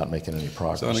can. You're not making any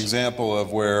progress. So an example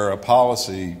of where a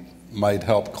policy might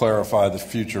help clarify the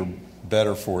future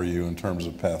better for you in terms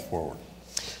of path forward.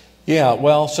 Yeah,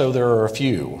 well, so there are a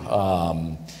few.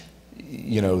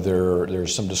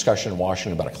 There's some discussion in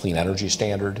Washington about a clean energy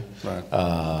standard,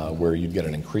 right. Where you'd get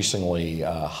an increasingly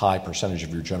high percentage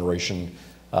of your generation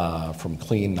from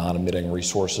clean, non-emitting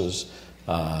resources.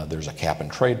 There's a cap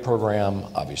and trade program,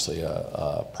 obviously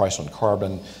a price on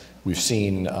carbon. We've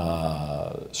seen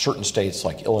certain states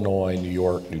like Illinois, New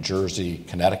York, New Jersey,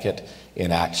 Connecticut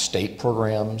enact state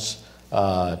programs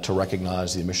to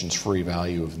recognize the emissions-free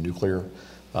value of nuclear.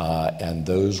 And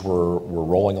those were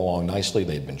rolling along nicely.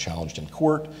 They'd been challenged in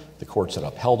court. The courts had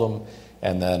upheld them.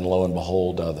 And then, lo and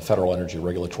behold, the Federal Energy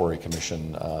Regulatory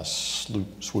Commission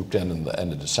swooped in the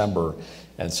end of December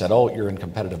and said, oh, you're in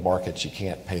competitive markets. You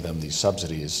can't pay them these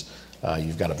subsidies.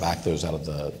 You've got to back those out of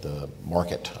the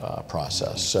market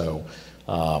process. So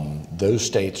those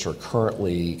states are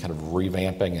currently kind of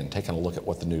revamping and taking a look at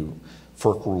what the new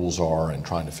FERC rules are and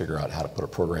trying to figure out how to put a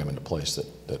program into place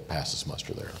that passes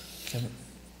muster there.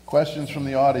 Questions from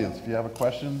the audience? If you have a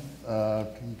question,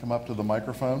 can you come up to the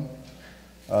microphone?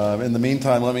 In the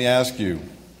meantime, let me ask you,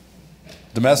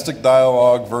 domestic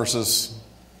dialogue versus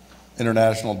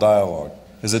international dialogue.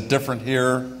 Is it different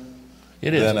here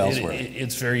than elsewhere?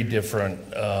 It's very different.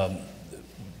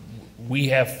 We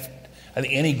have, I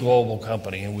think any global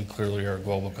company, and we clearly are a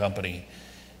global company,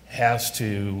 has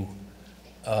to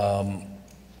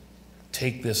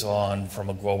take this on from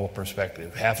a global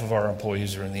perspective. Half of our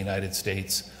employees are in the United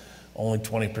States. Only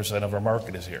 20% of our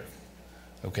market is here.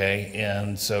 Okay,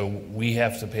 and so we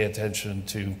have to pay attention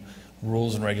to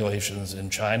rules and regulations in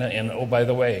China. And oh, by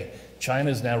the way, China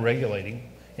is now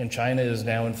regulating, and China is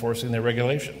now enforcing their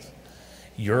regulations.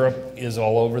 Europe is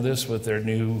all over this with their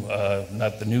new,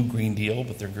 not the new Green Deal,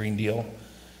 but their Green Deal.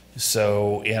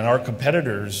 So, and our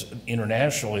competitors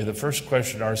internationally, the first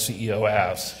question our CEO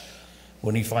asks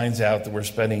when he finds out that we're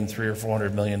spending $300 or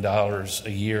 $400 million a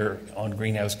year on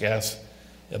greenhouse gas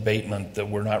abatement that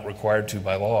we're not required to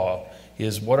by law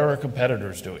is, what are our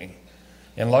competitors doing?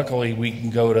 And luckily we can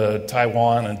go to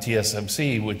Taiwan and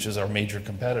TSMC, which is our major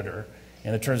competitor,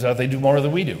 and it turns out they do more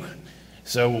than we do.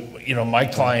 So, my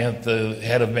client, the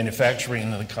head of manufacturing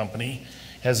in the company,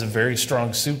 has a very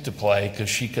strong suit to play because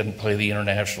she couldn't play the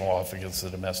international off against the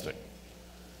domestic.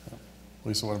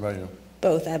 Lisa, what about you?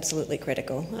 Both absolutely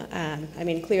critical.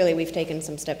 Clearly we've taken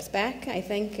some steps back, I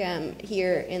think,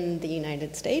 here in the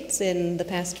United States in the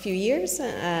past few years,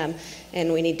 and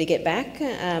we need to get back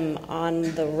on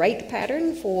the right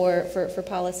pattern for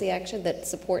policy action that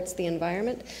supports the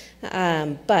environment.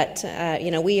 But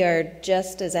we are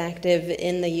just as active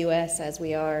in the U.S. as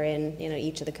we are in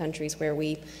each of the countries where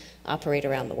we operate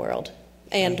around the world,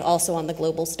 and also on the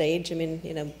global stage.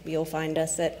 You'll find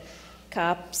us at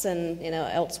COPs and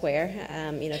elsewhere,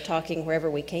 talking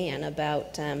wherever we can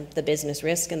about the business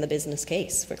risk and the business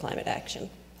case for climate action.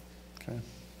 Okay.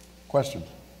 Question.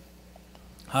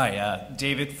 Hi,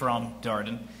 David from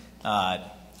Darden.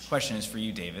 Question is for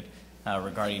you, David,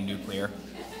 regarding nuclear.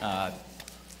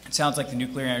 It sounds like the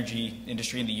nuclear energy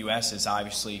industry in the U.S. is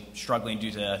obviously struggling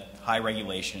due to high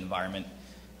regulation environment.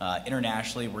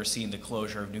 Internationally, we're seeing the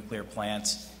closure of nuclear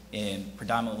plants in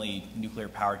predominantly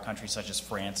nuclear-powered countries such as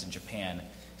France and Japan.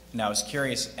 And I was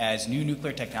curious, as new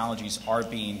nuclear technologies are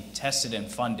being tested and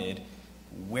funded,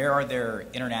 where are there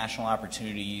international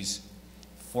opportunities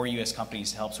for U.S.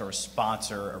 companies to help sort of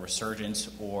sponsor a resurgence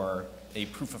or a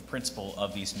proof of principle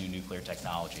of these new nuclear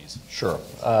technologies? Sure.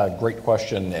 Great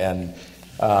question. And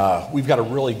we've got a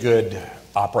really good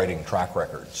operating track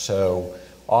record. So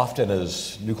often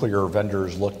as nuclear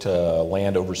vendors look to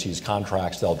land overseas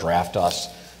contracts, they'll draft us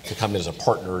to come as a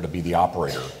partner to be the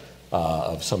operator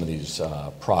of some of these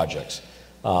projects.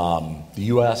 The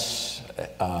U.S.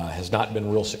 Has not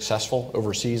been real successful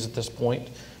overseas at this point,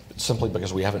 simply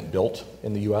because we haven't built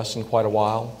in the U.S. in quite a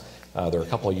while. There are a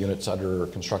couple of units under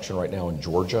construction right now in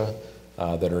Georgia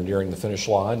that are nearing the finish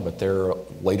line, but they're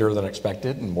later than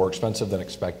expected and more expensive than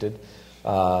expected.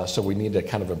 So we need to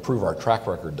kind of improve our track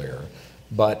record there.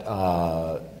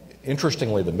 But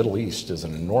interestingly, the Middle East is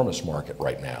an enormous market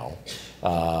right now,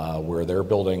 where they're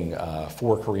building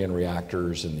 4 Korean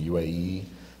reactors in the UAE,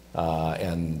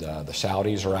 and the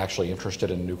Saudis are actually interested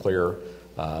in nuclear.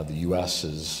 The U.S.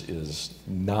 is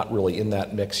not really in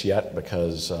that mix yet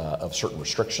because of certain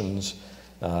restrictions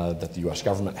that the U.S.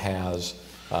 government has,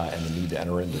 and the need to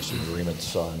enter into some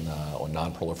agreements on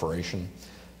non-proliferation.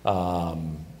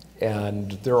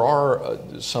 And there are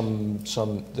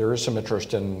there is some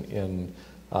interest in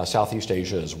Southeast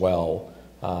Asia as well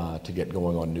to get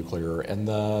going on nuclear. And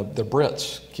the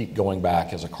Brits keep going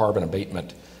back as a carbon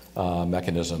abatement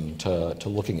mechanism to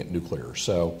looking at nuclear.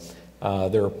 So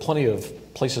there are plenty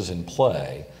of places in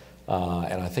play,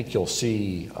 and I think you'll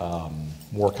see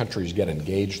more countries get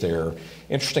engaged there.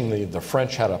 Interestingly, the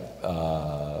French had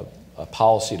a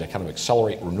policy to kind of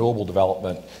accelerate renewable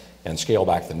development and scale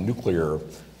back the nuclear.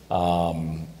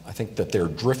 I think that they're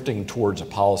drifting towards a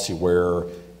policy where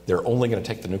they're only going to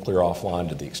take the nuclear offline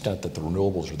to the extent that the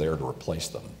renewables are there to replace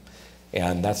them.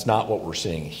 And that's not what we're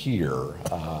seeing here.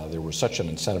 There was such an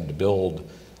incentive to build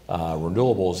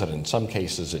renewables that in some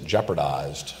cases it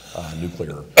jeopardized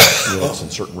nuclear units in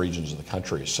certain regions of the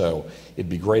country. So it'd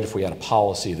be great if we had a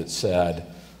policy that said,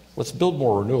 let's build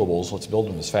more renewables, let's build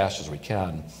them as fast as we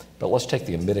can, but let's take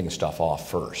the emitting stuff off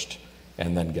first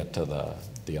and then get to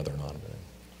the other non-emitting.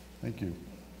 Thank you.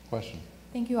 Question?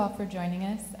 Thank you all for joining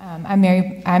us.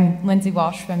 I'm Lindsay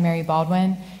Walsh from Mary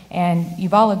Baldwin, and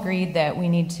you've all agreed that we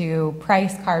need to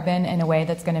price carbon in a way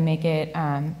that's going to make it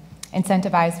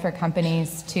incentivized for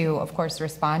companies to, of course,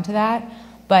 respond to that.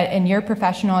 But in your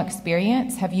professional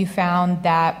experience, have you found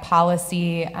that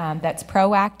policy that's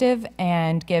proactive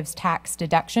and gives tax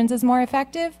deductions is more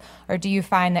effective? Or do you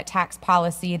find that tax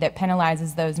policy that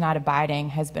penalizes those not abiding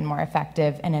has been more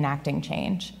effective in enacting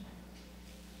change?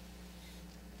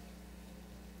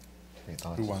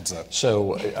 Who wants that?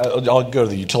 So I'll go to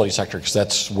the utility sector because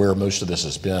that's where most of this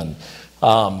has been.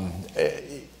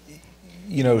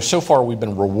 So far we've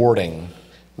been rewarding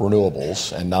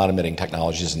renewables and non-emitting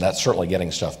technologies, and that's certainly getting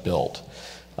stuff built,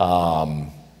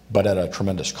 but at a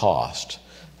tremendous cost.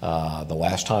 The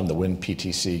last time the wind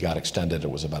PTC got extended,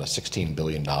 it was about a $16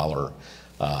 billion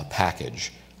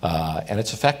package, and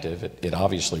it's effective. It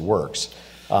obviously works.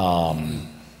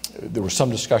 There was some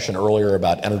discussion earlier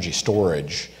about energy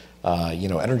storage.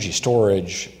 Energy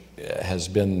storage has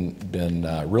been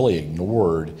really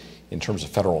ignored in terms of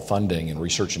federal funding and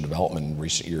research and development in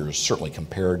recent years, certainly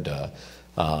compared to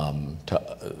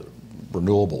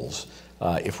renewables.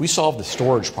 If we solve the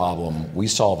storage problem, we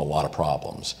solve a lot of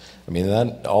problems. I mean,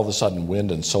 then all of a sudden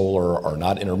wind and solar are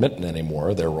not intermittent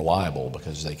anymore. They're reliable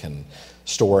because they can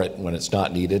store it when it's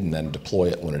not needed and then deploy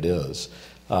it when it is.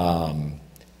 I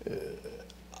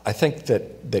think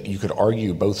that you could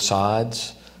argue both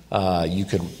sides. You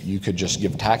could just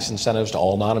give tax incentives to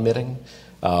all non-emitting,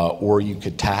 or you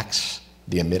could tax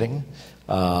the emitting.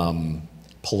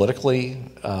 Politically,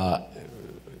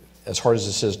 as hard as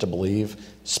this is to believe,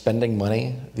 spending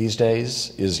money these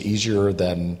days is easier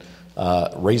than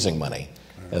raising money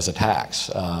as a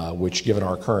tax, which given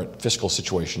our current fiscal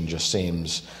situation just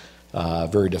seems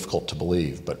very difficult to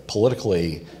believe. But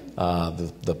politically,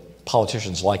 the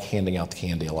politicians like handing out the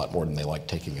candy a lot more than they like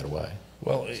taking it away.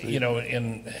 Well,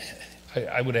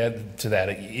 I would add to that,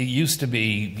 it used to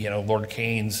be, Lord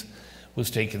Keynes was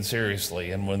taken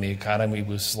seriously, and when the economy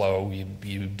was slow,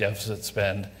 you deficit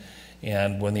spend,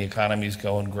 and when the economy's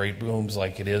going great booms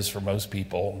like it is for most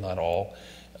people, not all,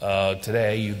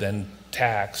 today you then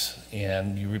tax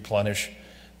and you replenish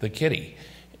the kitty.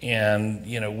 And,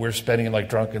 we're spending like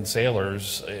drunken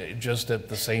sailors just at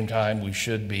the same time we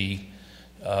should be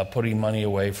putting money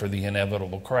away for the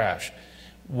inevitable crash.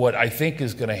 What I think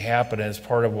is going to happen, and it's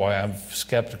part of why I'm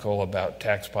skeptical about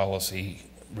tax policy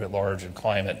writ large and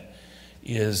climate,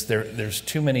 is there's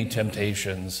too many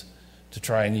temptations to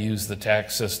try and use the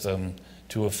tax system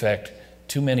to affect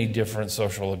too many different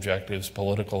social objectives,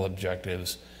 political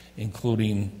objectives,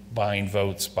 including buying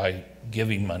votes by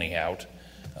giving money out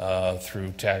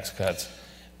through tax cuts,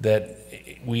 that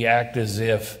we act as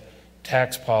if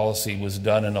tax policy was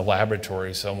done in a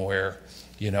laboratory somewhere,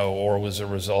 or was a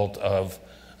result of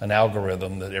an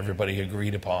algorithm that everybody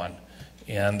agreed upon.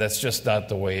 And that's just not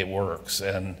the way it works.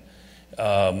 And,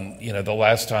 the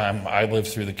last time I lived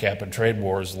through the cap and trade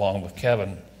wars along with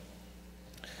Kevin,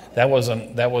 that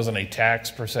wasn't a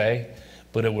tax per se,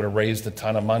 but it would have raised a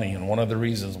ton of money. And one of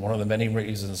the many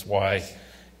reasons why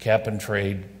cap and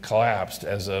trade collapsed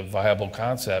as a viable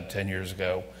concept 10 years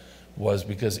ago was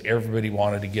because everybody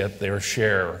wanted to get their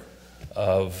share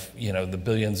of, the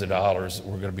billions of dollars that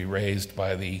were going to be raised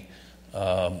by the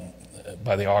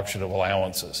auction of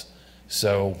allowances.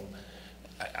 So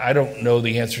I don't know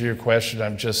the answer to your question.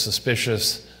 I'm just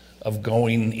suspicious of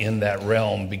going in that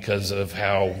realm because of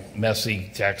how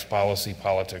messy tax policy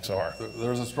politics are.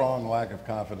 There's a strong lack of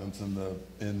confidence in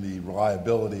the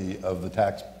reliability of the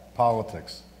tax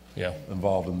politics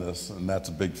involved in this, and that's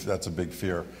a big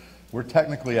fear. We're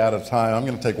technically out of time. I'm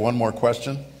going to take one more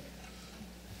question.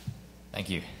 Thank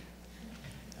you.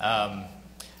 I'm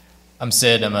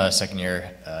Sid. I'm a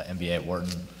second-year MBA at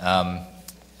Wharton. I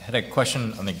had a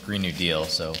question on the Green New Deal,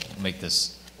 so we'll make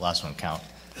this last one count.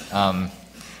 I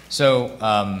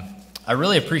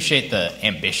really appreciate the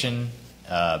ambition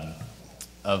of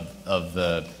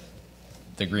the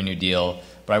Green New Deal,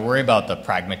 but I worry about the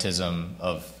pragmatism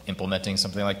of implementing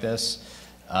something like this.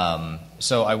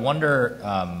 So I wonder,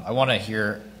 I want to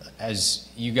hear, as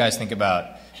you guys think about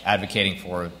advocating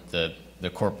for the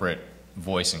corporate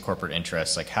voice and corporate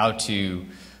interests, like how to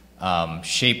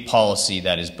shape policy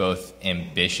that is both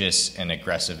ambitious and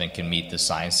aggressive and can meet the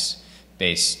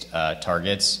science-based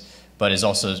targets, but is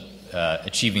also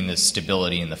achieving the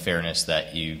stability and the fairness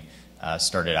that you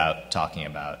started out talking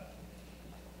about.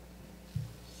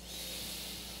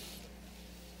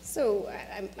 So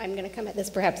I'm going to come at this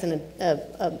perhaps in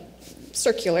a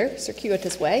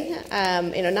circuitous way,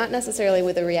 not necessarily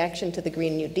with a reaction to the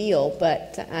Green New Deal,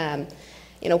 but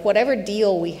whatever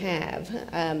deal we have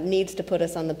needs to put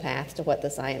us on the path to what the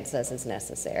science says is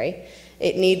necessary.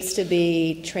 It needs to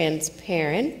be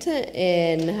transparent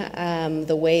in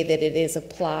the way that it is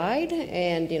applied,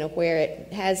 and where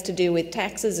it has to do with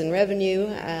taxes and revenue.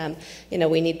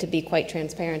 We need to be quite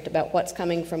transparent about what's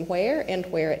coming from where and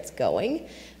where it's going.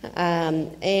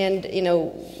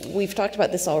 We've talked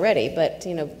about this already, but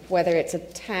whether it's a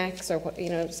tax or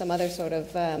some other sort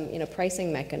of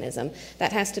pricing mechanism,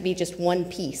 that has to be just one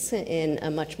piece in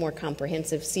a much more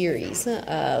comprehensive series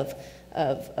of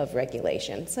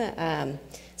regulations.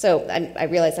 So I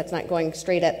realize that's not going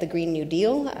straight at the Green New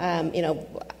Deal.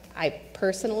 I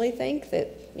personally think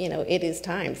that it is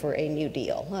time for a New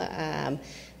Deal. I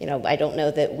don't know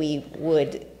that we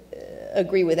would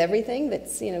agree with everything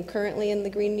that's currently in the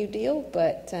Green New Deal,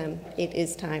 but it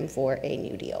is time for a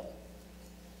New Deal.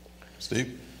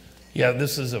 Steve? Yeah,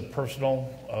 this is a personal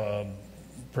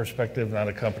perspective, not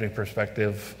a company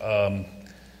perspective.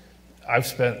 I've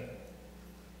spent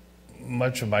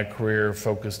much of my career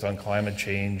focused on climate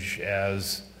change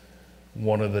as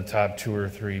one of the top 2 or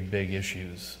 3 big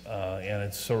issues, and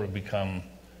it's sort of become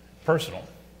personal.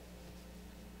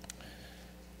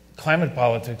 Climate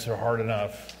politics are hard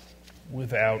enough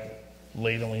without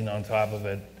ladling on top of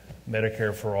it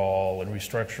Medicare for all and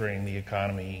restructuring the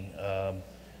economy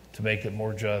to make it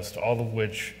more just, all of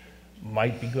which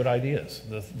might be good ideas.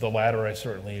 The latter I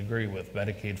certainly agree with.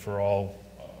 Medicaid for all,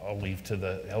 I'll leave to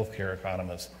the healthcare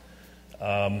economists.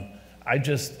 I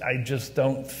just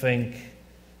don't think,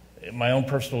 my own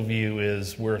personal view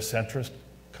is we're a centrist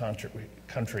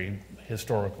country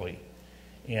historically,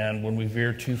 and when we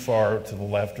veer too far to the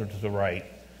left or to the right,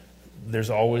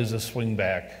 there's always a swing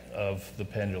back of the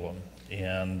pendulum,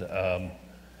 and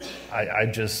I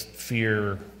just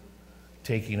fear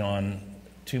taking on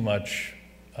too much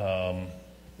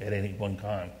at any one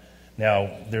time.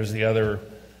 Now, there's the other,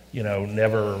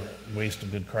 never waste a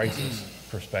good crisis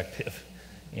perspective,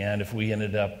 and if we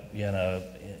ended up in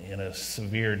a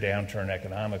severe downturn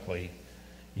economically,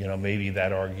 maybe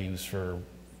that argues for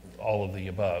all of the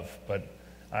above. But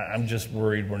I'm just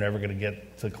worried we're never going to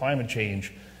get to climate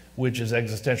change, which is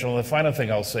existential. And the final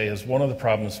thing I'll say is one of the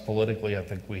problems politically I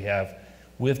think we have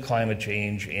with climate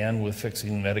change and with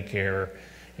fixing Medicare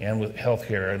and with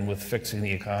healthcare and with fixing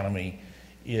the economy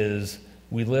is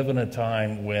we live in a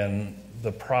time when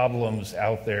the problems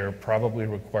out there probably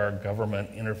require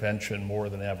government intervention more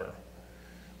than ever.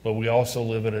 But we also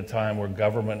live at a time where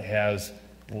government has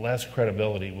less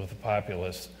credibility with the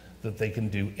populace that they can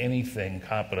do anything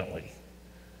competently.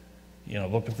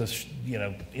 Look at this,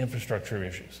 infrastructure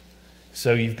issues.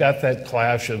 So you've got that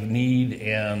clash of need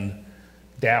and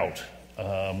doubt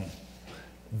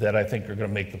that I think are going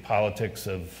to make the politics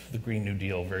of the Green New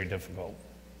Deal very difficult.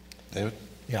 David?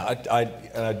 Yeah,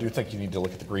 I do think you need to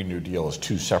look at the Green New Deal as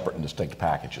 2 separate and distinct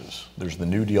packages. There's the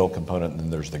New Deal component and then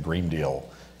there's the Green Deal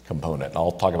component. And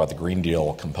I'll talk about the Green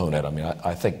Deal component. I mean,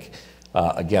 I think,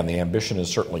 again, the ambition is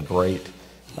certainly great.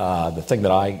 The thing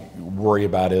that I worry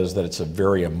about is that it's a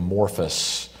very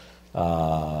amorphous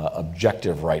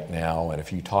objective right now. And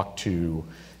if you talk to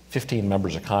 15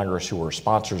 members of Congress who are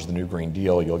sponsors of the New Green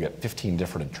Deal, you'll get 15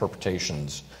 different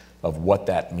interpretations of what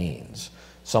that means.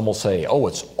 Some will say, oh,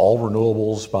 it's all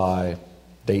renewables by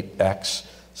date X.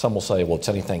 Some will say, well, it's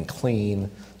anything clean.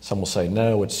 Some will say,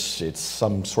 no, it's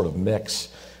some sort of mix.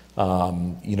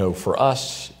 For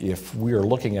us, if we are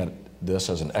looking at this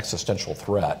as an existential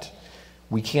threat,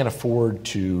 we can't afford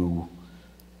to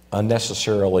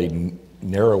unnecessarily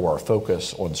narrow our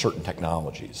focus on certain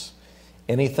technologies.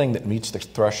 Anything that meets the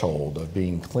threshold of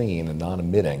being clean and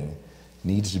non-emitting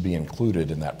needs to be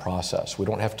included in that process. We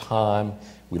don't have time,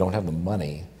 we don't have the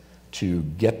money to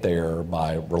get there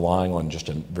by relying on just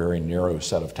a very narrow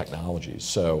set of technologies.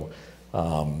 So,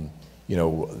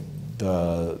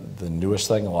 the newest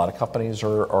thing, a lot of companies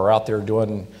are out there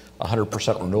doing 100%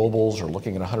 renewables or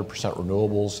looking at 100%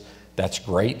 renewables. That's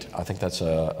great. I think that's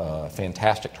a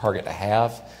fantastic target to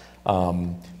have.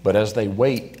 But as they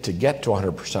wait to get to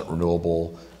 100%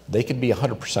 renewable, they could be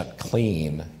 100%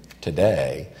 clean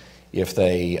today if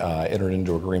they entered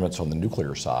into agreements on the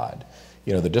nuclear side.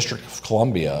 The District of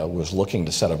Columbia was looking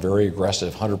to set a very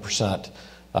aggressive 100%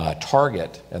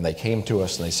 target, and they came to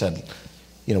us and they said,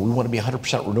 we want to be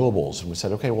 100% renewables. And we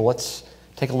said, okay, well, let's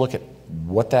take a look at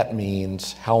what that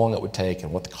means, how long it would take,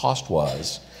 and what the cost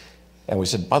was. And we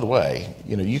said, by the way,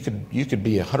 you could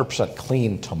be 100%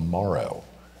 clean tomorrow,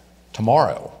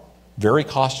 very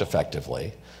cost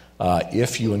effectively,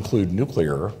 if you include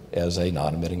nuclear as a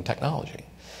non-emitting technology.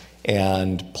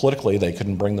 And politically, they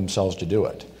couldn't bring themselves to do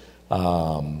it.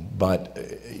 But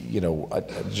I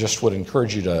just would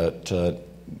encourage you to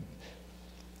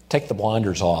take the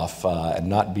blinders off and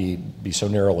not be so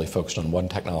narrowly focused on one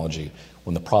technology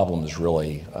when the problem is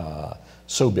really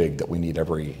so big that we need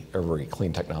every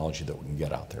clean technology that we can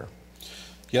get out there.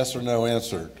 Yes or no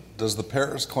answer. Does the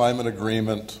Paris Climate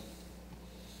Agreement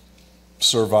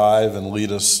survive and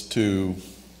lead us to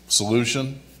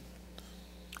solution?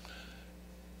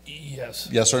 Yes.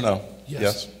 Yes or no?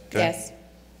 Yes. Okay. Yes.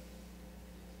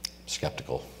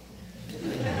 Skeptical.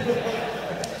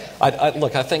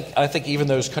 Look, I think even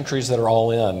those countries that are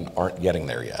all in aren't getting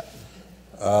there yet.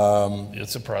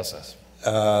 It's a process.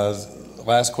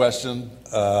 Last question.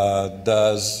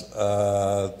 Does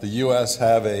the U.S.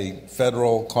 have a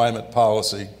federal climate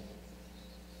policy?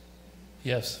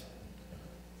 Yes.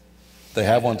 They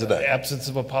have one today. The absence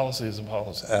of a policy is a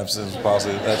policy. Absence of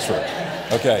policy, that's true.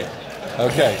 Okay.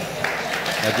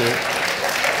 Thank you.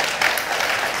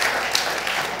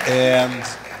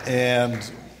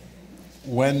 And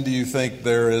when do you think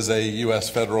there is a U.S.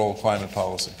 federal climate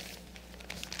policy?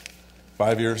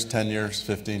 5 years, 10 years,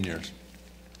 15 years?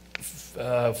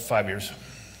 5 years.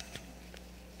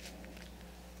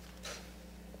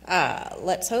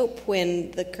 Let's hope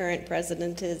when the current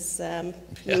president is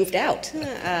moved out,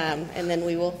 and then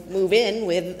we will move in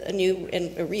with a new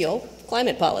and a real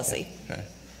climate policy. Okay.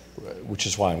 Which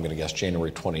is why I'm going to guess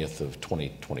January 20th of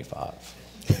 2025.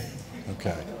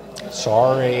 Okay.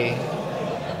 Sorry.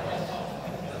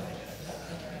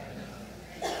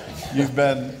 You've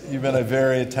been a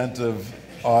very attentive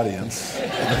audience, and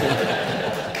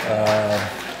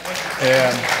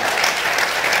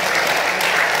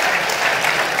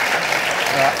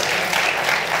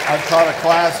I've taught a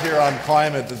class here on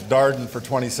climate at Darden for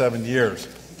 27 years,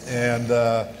 and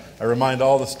I remind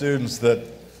all the students that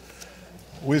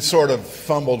we've sort of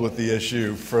fumbled with the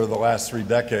issue for the last 3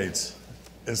 decades.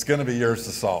 It's going to be yours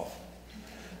to solve.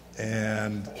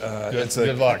 And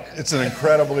good luck. It's an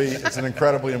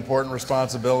incredibly important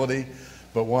responsibility,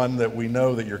 but one that we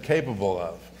know that you're capable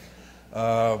of.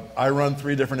 I run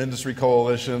 3 different industry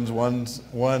coalitions. One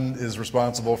is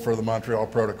responsible for the Montreal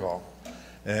Protocol,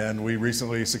 and we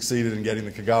recently succeeded in getting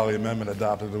the Kigali Amendment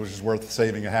adopted, which is worth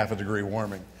saving 0.5 degree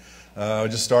warming. I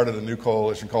just started a new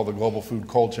coalition called the Global Food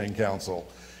Cold Chain Council,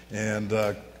 and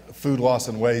food loss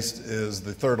and waste is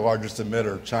the 3rd largest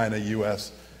emitter: China,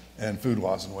 U.S., and food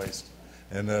loss and waste.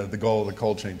 And the goal of the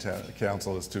Cold Chain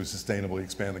Council is to sustainably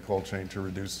expand the cold chain to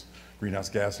reduce greenhouse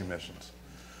gas emissions.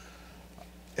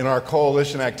 In our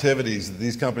coalition activities that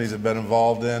these companies have been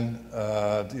involved in,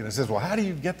 it says, well, how do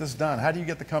you get this done? How do you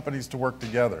get the companies to work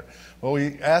together? Well,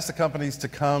 we ask the companies to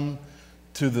come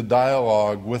to the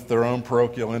dialogue with their own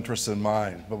parochial interests in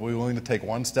mind, but we're willing to take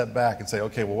one step back and say,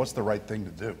 okay, well, what's the right thing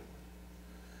to do?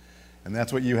 And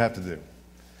that's what you have to do.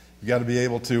 You've got to be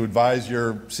able to advise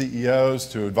your CEOs,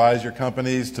 to advise your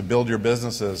companies, to build your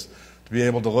businesses, to be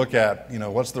able to look at,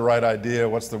 what's the right idea,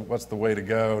 what's the way to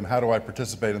go, and how do I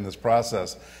participate in this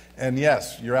process? And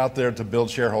yes, you're out there to build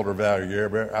shareholder value.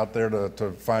 You're out there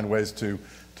to find ways to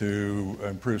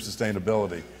improve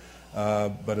sustainability.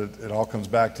 But it all comes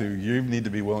back to you need to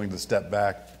be willing to step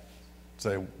back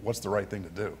say, what's the right thing to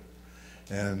do?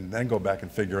 And then go back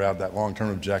and figure out that long-term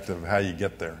objective of how you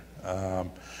get there.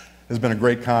 It's been a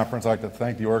great conference. I'd like to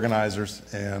thank the organizers,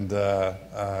 and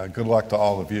good luck to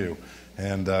all of you.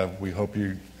 And we hope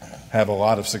you have a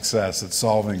lot of success at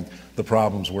solving the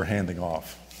problems we're handing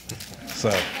off. So.